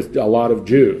intermarry with a lot of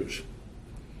Jews.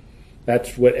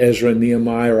 That's what Ezra and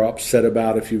Nehemiah are upset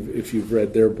about if you've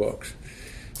read their books.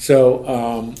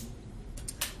 So,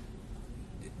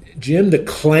 Jim, the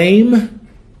claim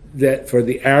that for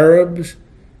the Arabs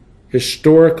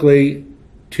historically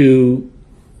to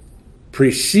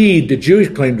precede the Jewish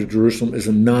claim to Jerusalem is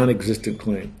a non-existent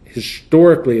claim.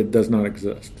 Historically, it does not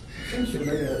exist. Since you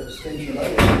made a distinction, I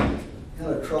was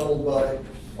kind of troubled by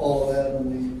all of that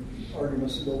and the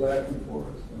arguments that go back and forth.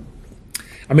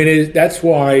 I mean, that's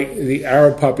why the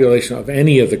Arab population of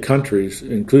any of the countries,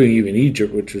 including even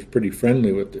Egypt, which is pretty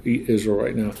friendly with Israel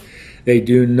right now, they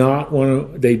do not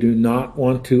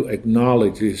want to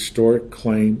acknowledge the historic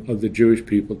claim of the Jewish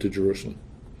people to Jerusalem.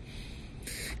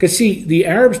 Because see, the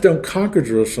Arabs don't conquer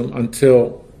Jerusalem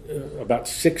until about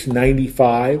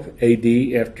 695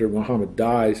 A.D. after Muhammad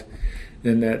dies,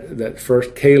 and that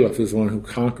first caliph is the one who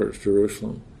conquers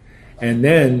Jerusalem, and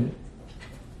then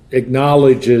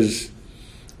acknowledges,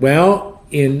 well,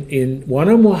 in one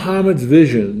of Muhammad's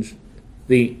visions,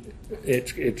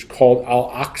 it's called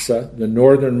Al-Aqsa, the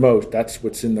northernmost. That's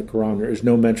what's in the Quran. There is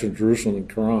no mention of Jerusalem in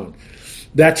the Quran.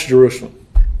 That's Jerusalem.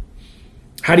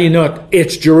 How do you know it?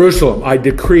 It's Jerusalem. I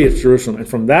decree it's Jerusalem. And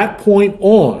from that point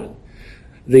on,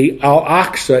 the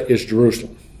Al-Aqsa is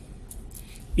Jerusalem,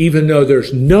 even though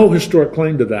there's no historic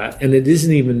claim to that, and it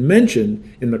isn't even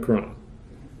mentioned in the Quran.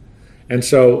 And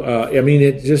so,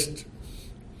 it just,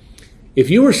 if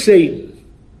you were Satan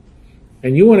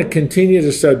and you want to continue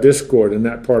to sow discord in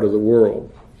that part of the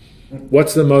world,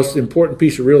 what's the most important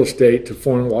piece of real estate to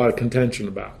form a lot of contention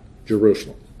about?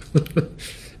 Jerusalem.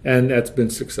 And that's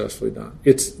been successfully done.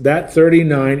 It's that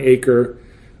 39-acre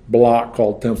block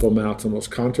called Temple Mount's the most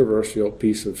controversial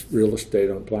piece of real estate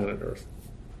on planet Earth.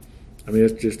 I mean,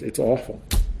 it's awful.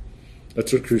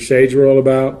 That's what Crusades were all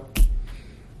about.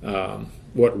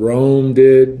 What Rome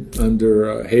did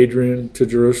under Hadrian to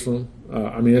Jerusalem.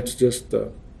 It's just,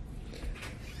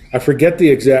 I forget the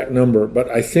exact number,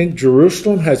 but I think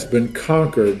Jerusalem has been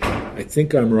conquered. I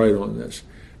think I'm right on this.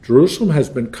 Jerusalem has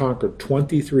been conquered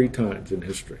 23 times in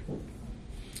history.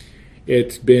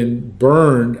 It's been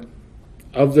burned,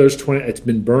 of those 20, it's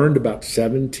been burned about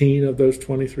 17 of those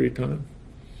 23 times.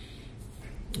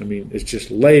 I mean, it's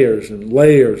just layers and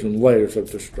layers and layers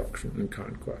of destruction and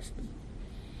conquest.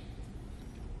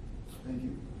 Thank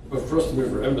you. But for us to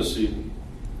move our embassy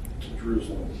to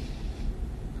Jerusalem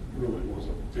really was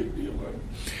a big deal.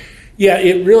 Yeah,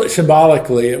 it really,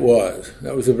 symbolically, it was.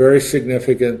 That was a very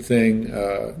significant thing.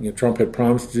 Trump had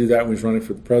promised to do that when he was running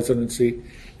for the presidency,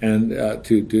 and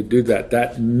to do that.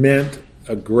 That meant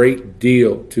a great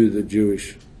deal to the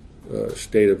Jewish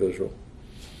state of Israel.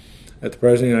 That the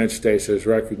President of the United States has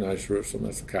recognized Jerusalem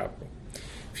as the capital.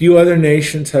 Few other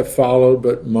nations have followed,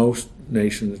 but most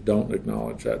nations don't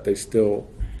acknowledge that. They still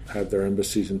have their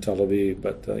embassies in Tel Aviv,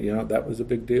 but that was a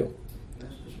big deal.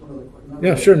 Just one other question.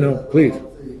 Yeah, sure, no, please.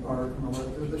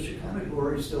 Does the Shekinah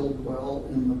glory still dwell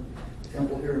in the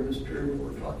temple here in this period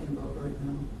we're talking about right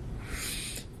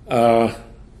now?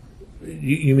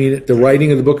 You mean the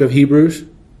writing of the book of Hebrews?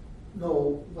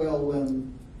 No, well,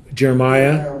 when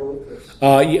Jeremiah wrote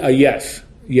this.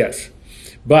 Yes.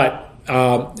 But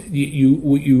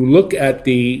you look at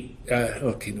the.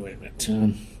 Okay, wait a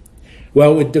minute.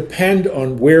 Well, it would depend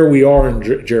on where we are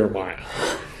in Jeremiah.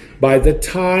 By the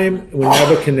time when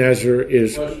Nebuchadnezzar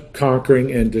is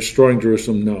conquering and destroying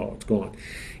Jerusalem, no, it's gone.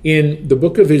 In the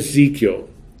book of Ezekiel,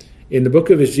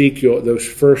 those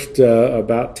first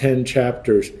about 10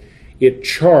 chapters, it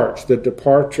charts the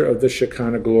departure of the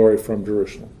Shekinah glory from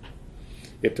Jerusalem.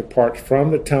 It departs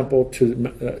from the temple to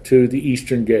the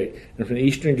eastern gate, and from the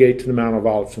eastern gate to the Mount of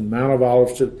Olives, from the Mount of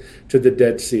Olives to the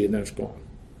Dead Sea, and then it's gone.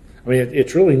 I mean,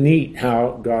 it's really neat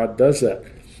how God does that.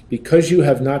 Because you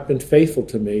have not been faithful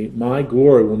to me, my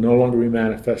glory will no longer be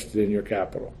manifested in your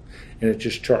capital. And it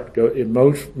just charts. It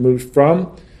moves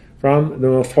from the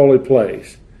most holy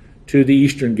place to the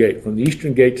eastern gate, from the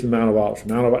eastern gate to the Mount of Olives.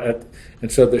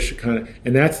 And so the Shekinah,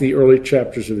 and that's the early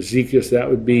chapters of Ezekiel. So that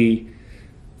would be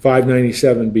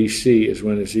 597 BC is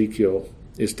when Ezekiel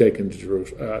is taken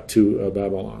to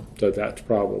Babylon. So that's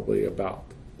probably about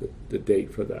the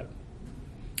date for that.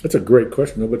 That's a great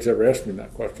question. Nobody's ever asked me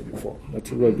that question before.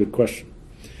 That's a really good question.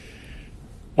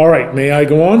 All right, may I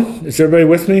go on? Is everybody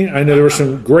with me? I know there were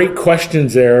some great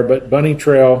questions there, but Bunny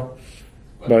Trail,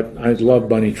 but I love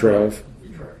Bunny Trails.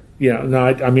 Yeah, no,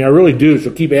 I really do,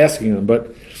 so keep asking them.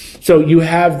 But so you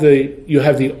have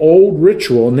the old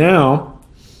ritual now,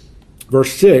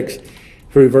 verse 6,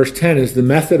 for verse 10 is the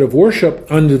method of worship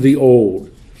under the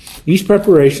old. These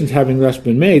preparations having thus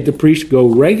been made, the priests go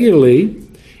regularly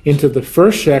into the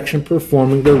first section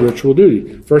performing their ritual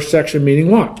duty. First section meaning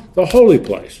what? The holy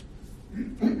place.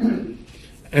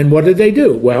 And what did they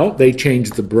do? Well, they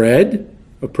changed the bread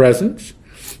of presence.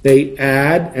 They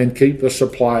add and keep a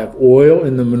supply of oil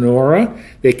in the menorah.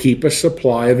 They keep a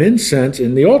supply of incense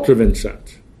in the altar of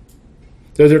incense.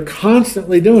 So they're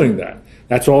constantly doing that.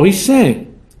 That's all he's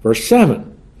saying. Verse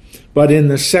 7. But in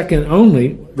the second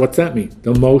only, what's that mean?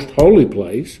 The most holy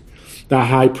place, the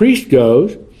high priest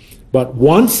goes, but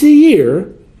once a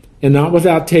year, and not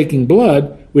without taking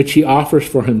blood, which he offers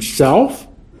for himself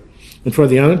and for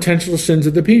the unintentional sins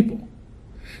of the people.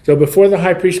 So before the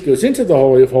high priest goes into the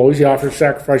Holy of Holies, he offers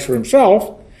sacrifice for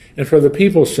himself and for the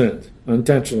people's sins,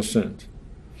 unintentional sins.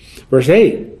 Verse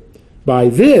 8, by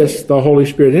this the Holy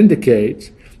Spirit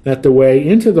indicates that the way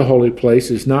into the holy place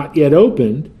is not yet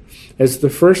opened, as the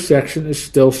first section is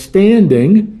still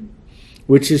standing,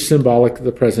 which is symbolic of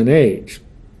the present age.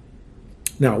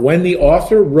 Now, when the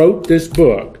author wrote this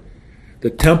book, the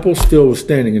temple still was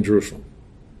standing in Jerusalem.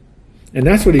 And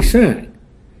that's what he's saying.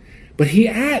 But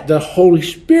the Holy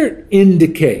Spirit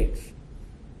indicates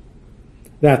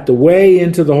that the way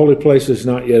into the holy place is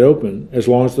not yet open as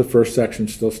long as the first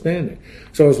section's still standing.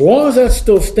 So as long as that's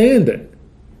still standing,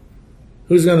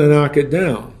 who's going to knock it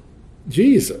down?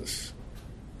 Jesus.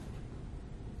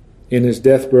 In his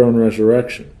death, burial, and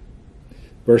resurrection.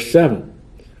 Verse 7.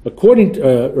 According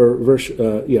to, verse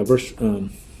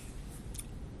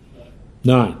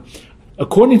 9.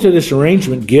 According to this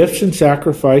arrangement, gifts and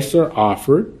sacrifices are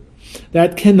offered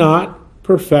that cannot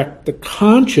perfect the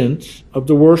conscience of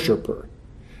the worshiper,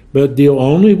 but deal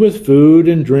only with food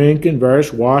and drink and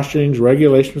various washings,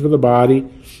 regulations of the body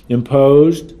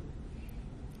imposed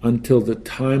until the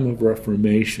time of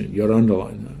Reformation. You ought to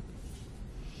underline that.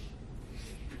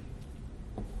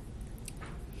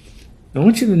 I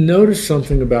want you to notice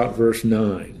something about verse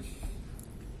 9.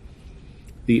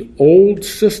 The old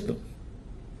system,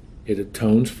 it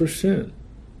atones for sin.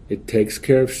 It takes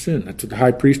care of sin. That's what the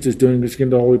high priest is doing to get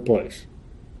into the holy place,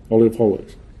 Holy of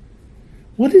Holies.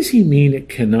 What does he mean it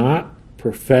cannot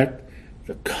perfect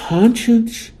the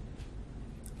conscience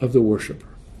of the worshiper?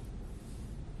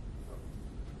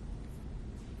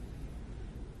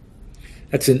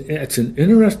 That's an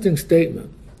interesting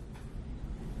statement.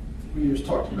 We was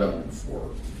talking about it before.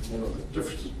 One of the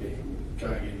differences being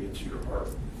God getting into your heart.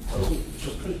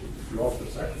 Just because you offer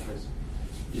the sacrifice,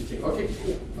 you think, okay,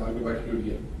 cool, now I'll go back and do it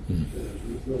again.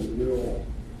 There's no real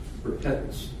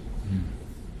repentance.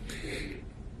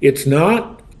 It's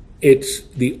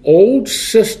the old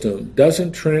system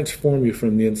doesn't transform you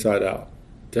from the inside out.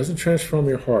 Doesn't transform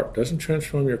your heart. Doesn't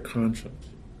transform your conscience.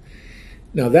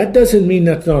 Now, that doesn't mean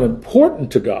that's not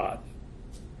important to God.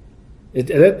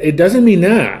 It doesn't mean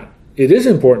that. It is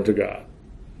important to God.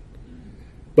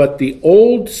 But the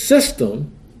old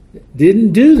system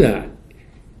didn't do that.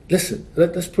 Listen,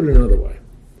 let's put it another way.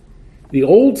 The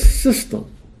old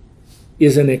system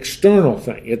is an external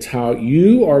thing. It's how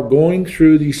you are going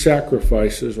through these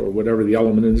sacrifices, or whatever the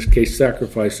element, in this case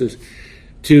sacrifices,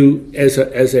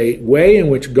 as a way in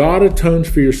which God atones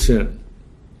for your sin.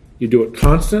 You do it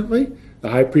constantly. The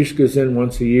high priest goes in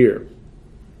once a year.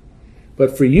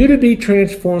 But for you to be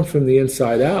transformed from the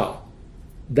inside out,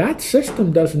 that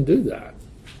system doesn't do that.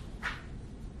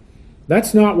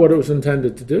 That's not what it was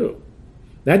intended to do.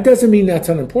 That doesn't mean that's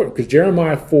unimportant, because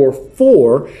Jeremiah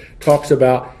 4:4 talks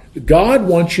about God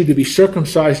wants you to be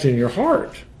circumcised in your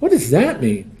heart. What does that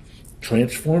mean?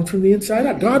 Transformed from the inside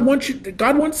out. God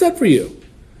wants that for you.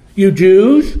 You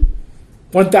Jews,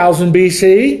 1000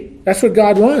 BC, that's what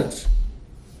God wants.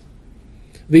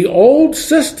 The old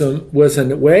system was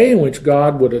a way in which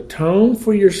God would atone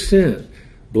for your sin.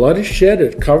 Blood is shed,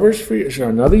 it covers for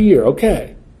another year,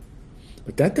 okay.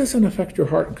 But that doesn't affect your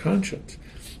heart and conscience.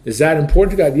 Is that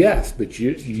important to God? Yes, but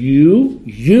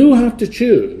you have to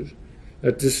choose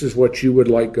that this is what you would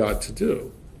like God to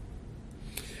do.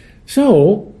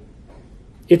 So,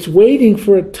 it's waiting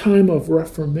for a time of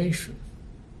reformation,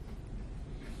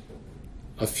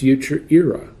 a future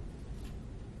era.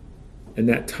 And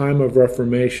that time of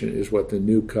reformation is what the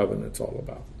new covenant's all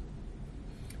about.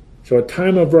 So a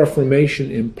time of reformation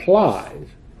implies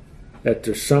that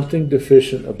there's something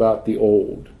deficient about the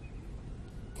old.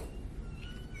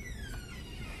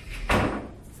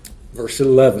 Verse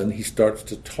 11, he starts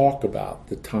to talk about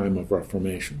the time of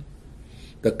reformation,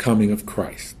 the coming of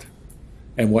Christ,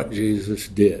 and what Jesus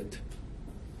did.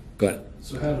 Go ahead.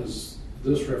 So how does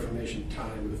this Reformation tie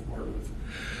with Martin Luther?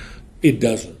 It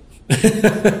doesn't.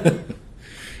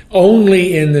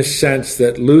 Only in the sense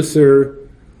that Luther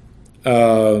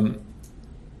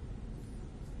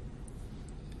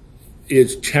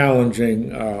is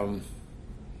challenging, I'm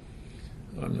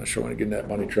not sure I want to get in that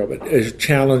money trouble, but is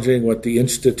challenging what the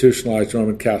institutionalized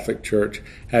Roman Catholic Church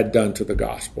had done to the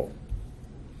gospel.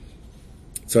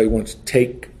 So he wants to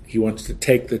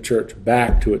take the church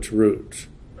back to its roots.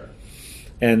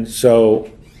 And so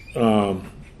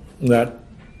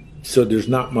so there's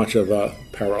not much of a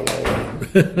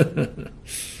parallel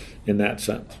in that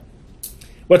sense.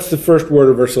 What's the first word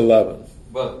of verse 11?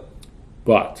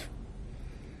 But.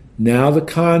 Now the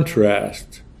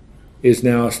contrast is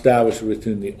now established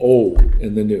between the old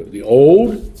and the new. The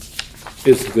old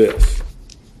is this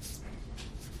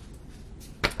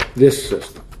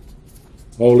system.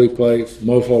 Holy place,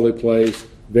 most holy place,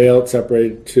 veil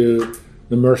separated to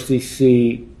the mercy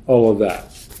seat, all of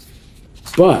that.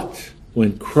 But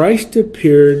when Christ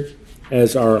appeared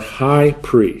as our high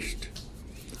priest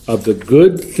of the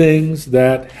good things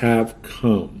that have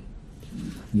come,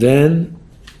 then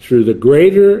through the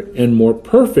greater and more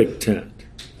perfect tent,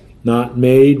 not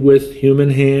made with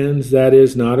human hands, that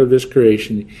is, not of this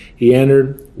creation. He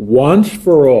entered once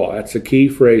for all. That's a key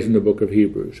phrase in the book of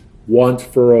Hebrews. Once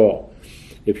for all.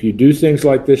 If you do things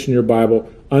like this in your Bible,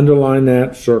 underline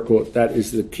that, circle it. That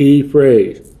is the key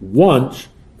phrase. Once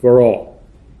for all.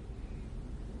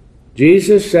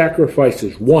 Jesus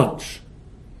sacrifices once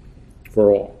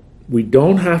for all. We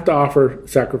don't have to offer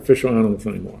sacrificial animals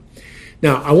anymore.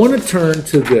 Now, I want to turn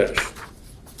to this.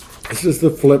 This is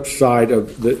the flip side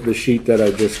of the sheet that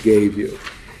I just gave you.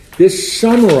 This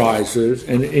summarizes,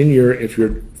 and if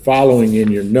you're following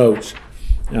in your notes,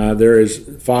 there is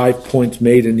 5 points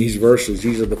made in these verses.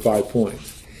 These are the 5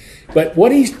 points. But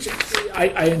what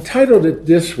I entitled it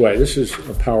this way. This is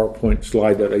a PowerPoint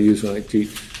slide that I use when I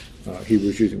teach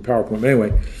Hebrews using PowerPoint. But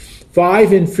anyway,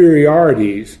 5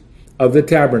 inferiorities of the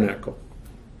tabernacle,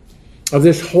 of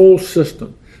this whole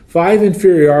system. 5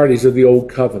 inferiorities of the Old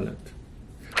Covenant.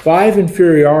 5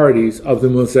 inferiorities of the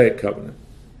Mosaic Covenant.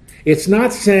 It's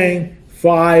not saying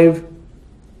 5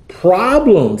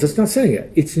 problems. It's not saying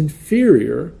it. It's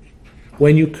inferior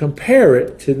when you compare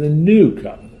it to the New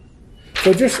Covenant.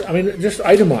 So just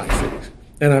itemize these.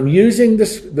 And I'm using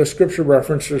the scripture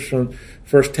references from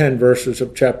first 10 verses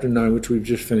of chapter 9, which we've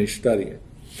just finished studying.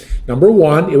 Number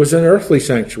 1, it was an earthly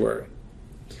sanctuary.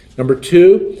 Number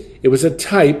 2, it was a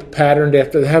type patterned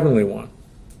after the heavenly one.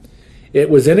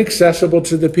 It was inaccessible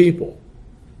to the people.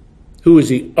 Who was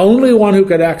the only one who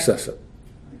could access it?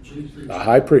 The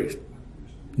high priest.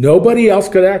 Nobody else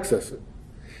could access it.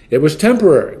 It was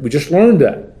temporary. We just learned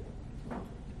that.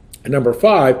 And number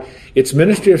 5, its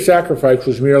ministry of sacrifice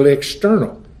was merely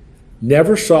external,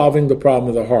 never solving the problem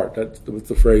of the heart. That was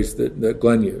the phrase that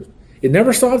Glenn used. It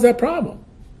never solves that problem.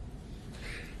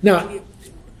 Now,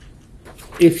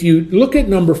 if you look at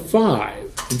number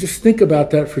 5, and just think about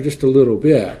that for just a little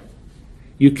bit,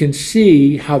 you can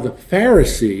see how the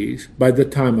Pharisees, by the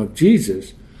time of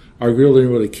Jesus, are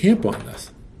really camp on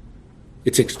this.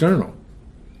 It's external.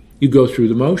 You go through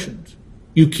the motions.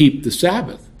 You keep the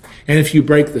Sabbath. And if you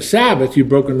break the Sabbath, you've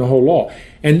broken the whole law.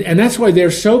 And that's why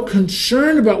they're so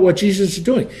concerned about what Jesus is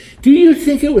doing. Do you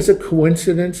think it was a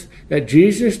coincidence that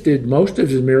Jesus did most of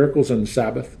his miracles on the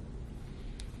Sabbath?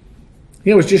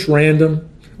 It was just random.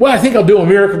 Well, I think I'll do a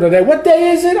miracle today. What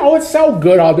day is it? Oh, it's so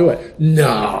good, I'll do it.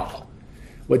 No.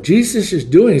 What Jesus is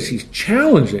doing is he's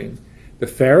challenging the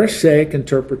Pharisaic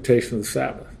interpretation of the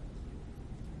Sabbath.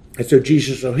 And so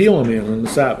Jesus will heal a man on the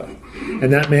Sabbath.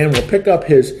 And that man will pick up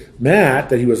his mat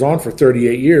that he was on for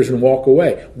 38 years and walk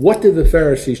away. What did the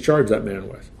Pharisees charge that man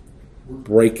with?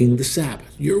 Breaking the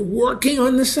Sabbath. You're working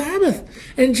on the Sabbath.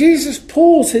 And Jesus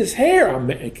pulls his hair. I'm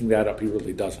making that up. He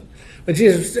really doesn't. But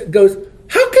Jesus goes,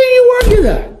 how can you argue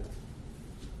that?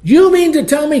 You mean to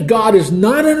tell me God is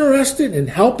not interested in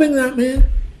helping that man?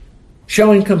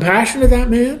 Showing compassion to that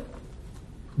man?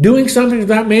 Doing something to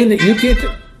that man that you can't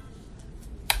do?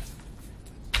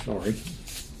 Sorry.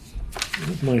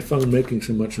 My phone making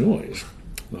so much noise.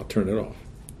 I'll turn it off.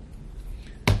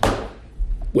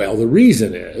 Well, the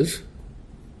reason is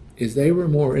they were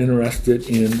more interested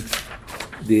in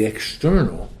the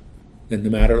external than the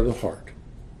matter of the heart.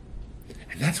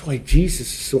 And that's why Jesus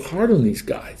is so hard on these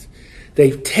guys.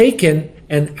 They've taken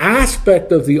an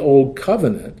aspect of the old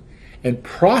covenant and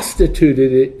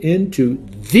prostituted it into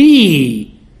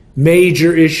the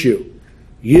major issue.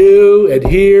 You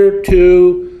adhere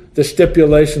to the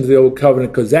stipulations of the old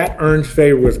covenant because that earns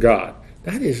favor with God.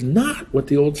 That is not what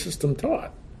the old system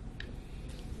taught.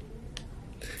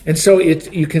 And so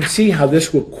you can see how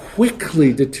this will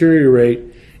quickly deteriorate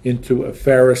into a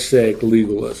Pharisaic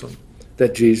legalism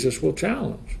that Jesus will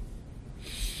challenge.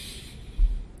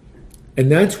 And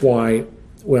that's why,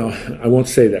 well, I won't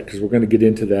say that because we're going to get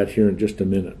into that here in just a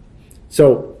minute.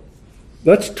 So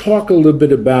let's talk a little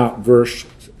bit about verse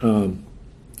in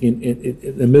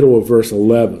the middle of verse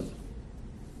 11.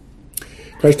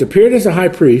 Christ appeared as a high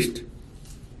priest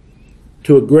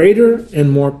to a greater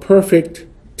and more perfect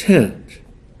tent,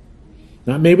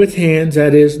 not made with hands,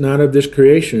 that is, not of this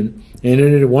creation, and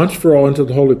entered once for all into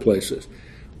the holy places.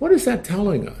 What is that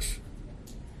telling us?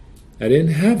 That in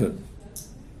heaven,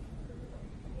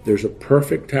 there's a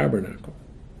perfect tabernacle.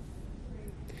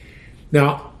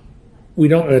 Now, we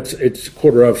don't. It's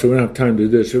quarter of, so we don't have time to do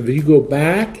this. So if you go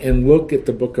back and look at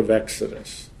the book of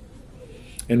Exodus,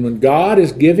 and when God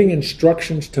is giving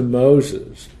instructions to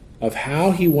Moses of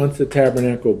how he wants the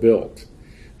tabernacle built,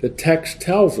 the text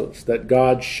tells us that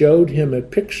God showed him a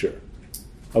picture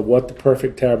of what the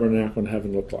perfect tabernacle in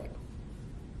heaven looked like.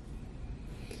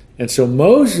 And so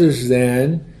Moses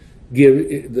then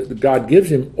God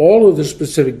gives him all of the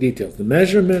specific details, the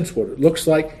measurements, what it looks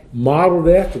like, modeled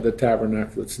after the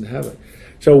tabernacle that's in heaven.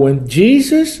 So when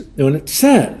it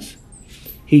says,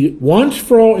 he once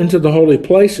for all into the holy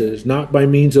places, not by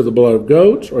means of the blood of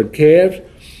goats or calves,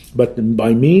 but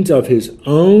by means of his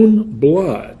own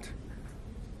blood,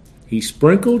 he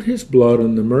sprinkled his blood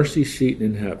on the mercy seat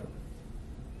in heaven,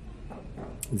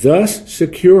 thus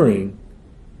securing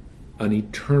an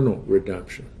eternal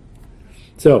redemption.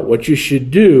 So what you should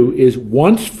do is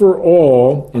once for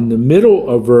all, in the middle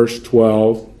of verse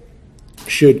 12,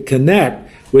 should connect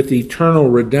with eternal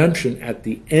redemption at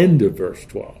the end of verse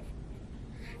 12.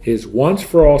 His once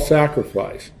for all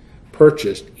sacrifice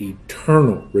purchased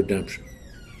eternal redemption.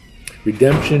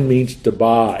 Redemption means to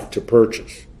buy, to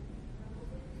purchase.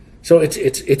 So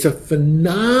it's a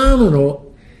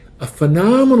phenomenal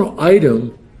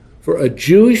item for a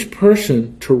Jewish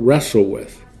person to wrestle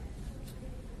with.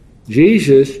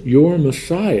 Jesus, your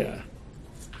Messiah,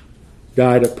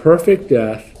 died a perfect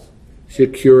death,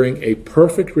 securing a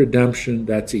perfect redemption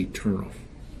that's eternal.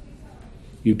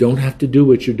 You don't have to do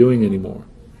what you're doing anymore.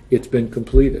 It's been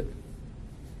completed.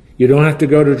 You don't have to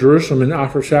go to Jerusalem and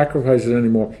offer sacrifices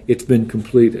anymore. It's been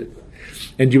completed.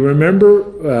 And you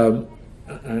remember,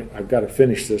 I've got to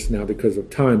finish this now because of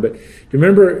time, but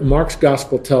remember Mark's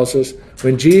gospel tells us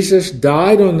when Jesus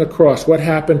died on the cross, what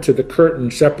happened to the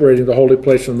curtain separating the holy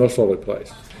place from the most holy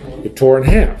place? It tore in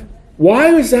half.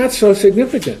 Why was that so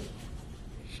significant?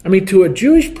 I mean, to a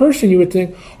Jewish person, you would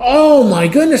think, oh my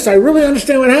goodness, I really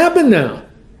understand what happened now.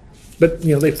 But,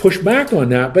 they push back on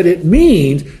that, but it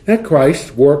means that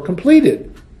Christ's work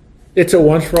completed. It's a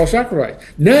once-for-all sacrifice.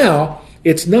 Now,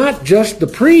 it's not just the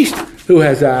priest who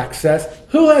has access.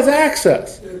 Who has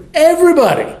access?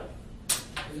 Everybody.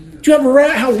 Do you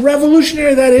have how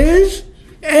revolutionary that is?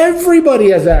 Everybody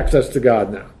has access to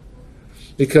God now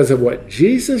because of what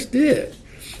Jesus did.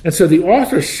 And so the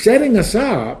author's setting us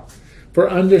up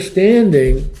for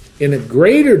understanding in a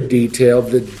greater detail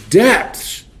the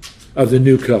depths of the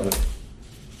new covenant.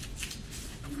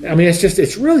 I mean,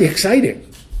 it's really exciting.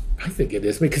 I think it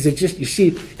is, because you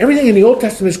see, everything in the Old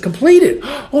Testament is completed.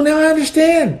 Oh, now I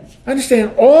understand. I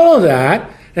understand all of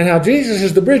that and how Jesus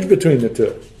is the bridge between the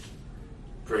two.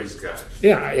 Praise God.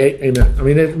 Yeah, amen. I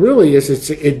mean, it really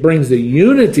is. It brings the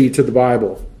unity to the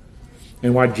Bible.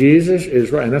 And why Jesus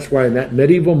is right. And that's why that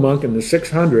medieval monk in the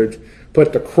 600s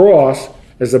put the cross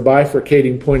as the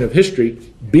bifurcating point of history.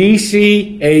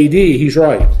 BC AD, he's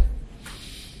right.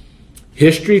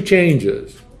 History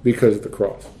changes because of the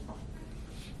cross.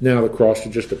 Now the cross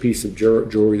is just a piece of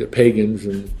jewelry that pagans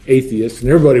and atheists and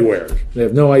everybody wears. They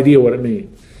have no idea what it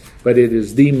means. But it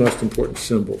is the most important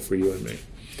symbol for you and me.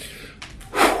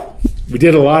 We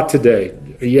did a lot today.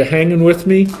 Are you hanging with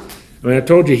me? I mean, I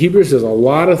told you Hebrews is a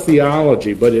lot of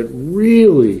theology, but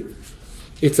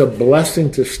it's a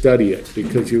blessing to study it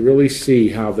because you really see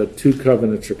how the two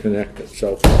covenants are connected.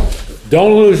 So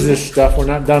don't lose this stuff. We're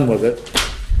not done with it.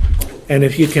 And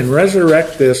if you can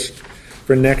resurrect this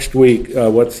for next week,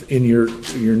 what's in your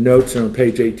notes on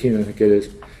page 18, I think it is,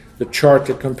 the chart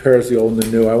that compares the old and the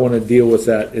new. I want to deal with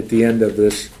that at the end of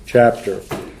this chapter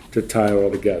to tie it all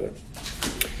together.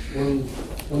 One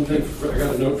thing, I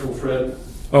got a note from Fred.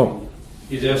 Oh.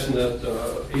 He's asking that,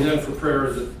 he's asked for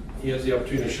prayer that he has the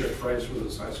opportunity to share Christ with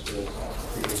his high school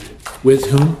reunion. With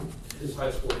whom? His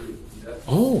high school reunion.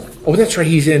 Oh, that's right.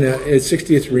 He's in a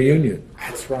 60th reunion.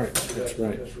 That's right.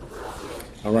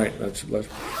 All right. Well,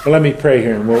 let me pray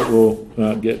here, and we'll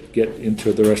get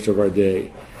into the rest of our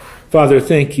day. Father,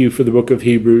 thank you for the book of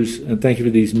Hebrews, and thank you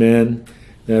for these men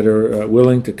that are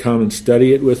willing to come and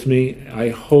study it with me. I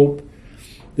hope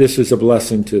this is a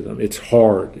blessing to them. It's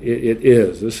hard. It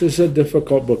is. This is a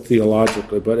difficult book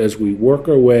theologically, but as we work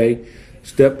our way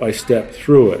step by step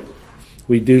through it,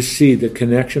 we do see the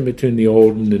connection between the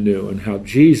old and the new and how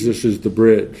Jesus is the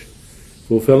bridge,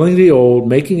 fulfilling the old,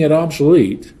 making it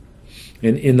obsolete,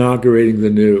 and inaugurating the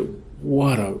new.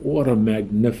 What a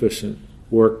magnificent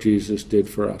work Jesus did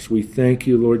for us. We thank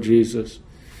you, Lord Jesus,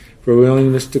 for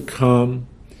willingness to come,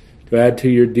 to add to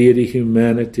your deity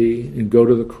humanity and go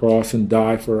to the cross and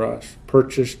die for us,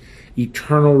 purchase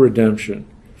eternal redemption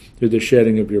through the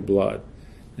shedding of your blood.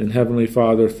 And Heavenly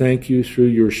Father, thank you through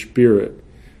your Spirit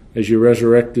as you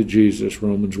resurrected Jesus,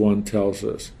 Romans 1 tells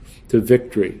us, to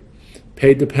victory,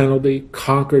 paid the penalty,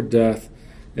 conquered death,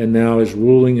 and now is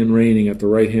ruling and reigning at the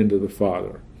right hand of the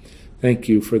Father. Thank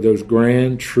you for those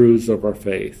grand truths of our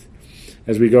faith.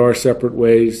 As we go our separate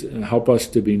ways, help us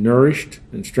to be nourished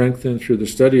and strengthened through the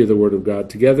study of the Word of God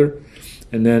together.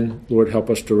 And then, Lord, help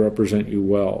us to represent you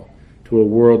well to a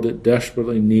world that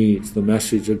desperately needs the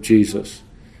message of Jesus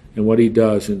and what he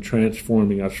does in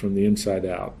transforming us from the inside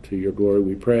out. To your glory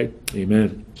we pray.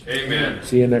 Amen. Amen.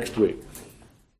 See you next week.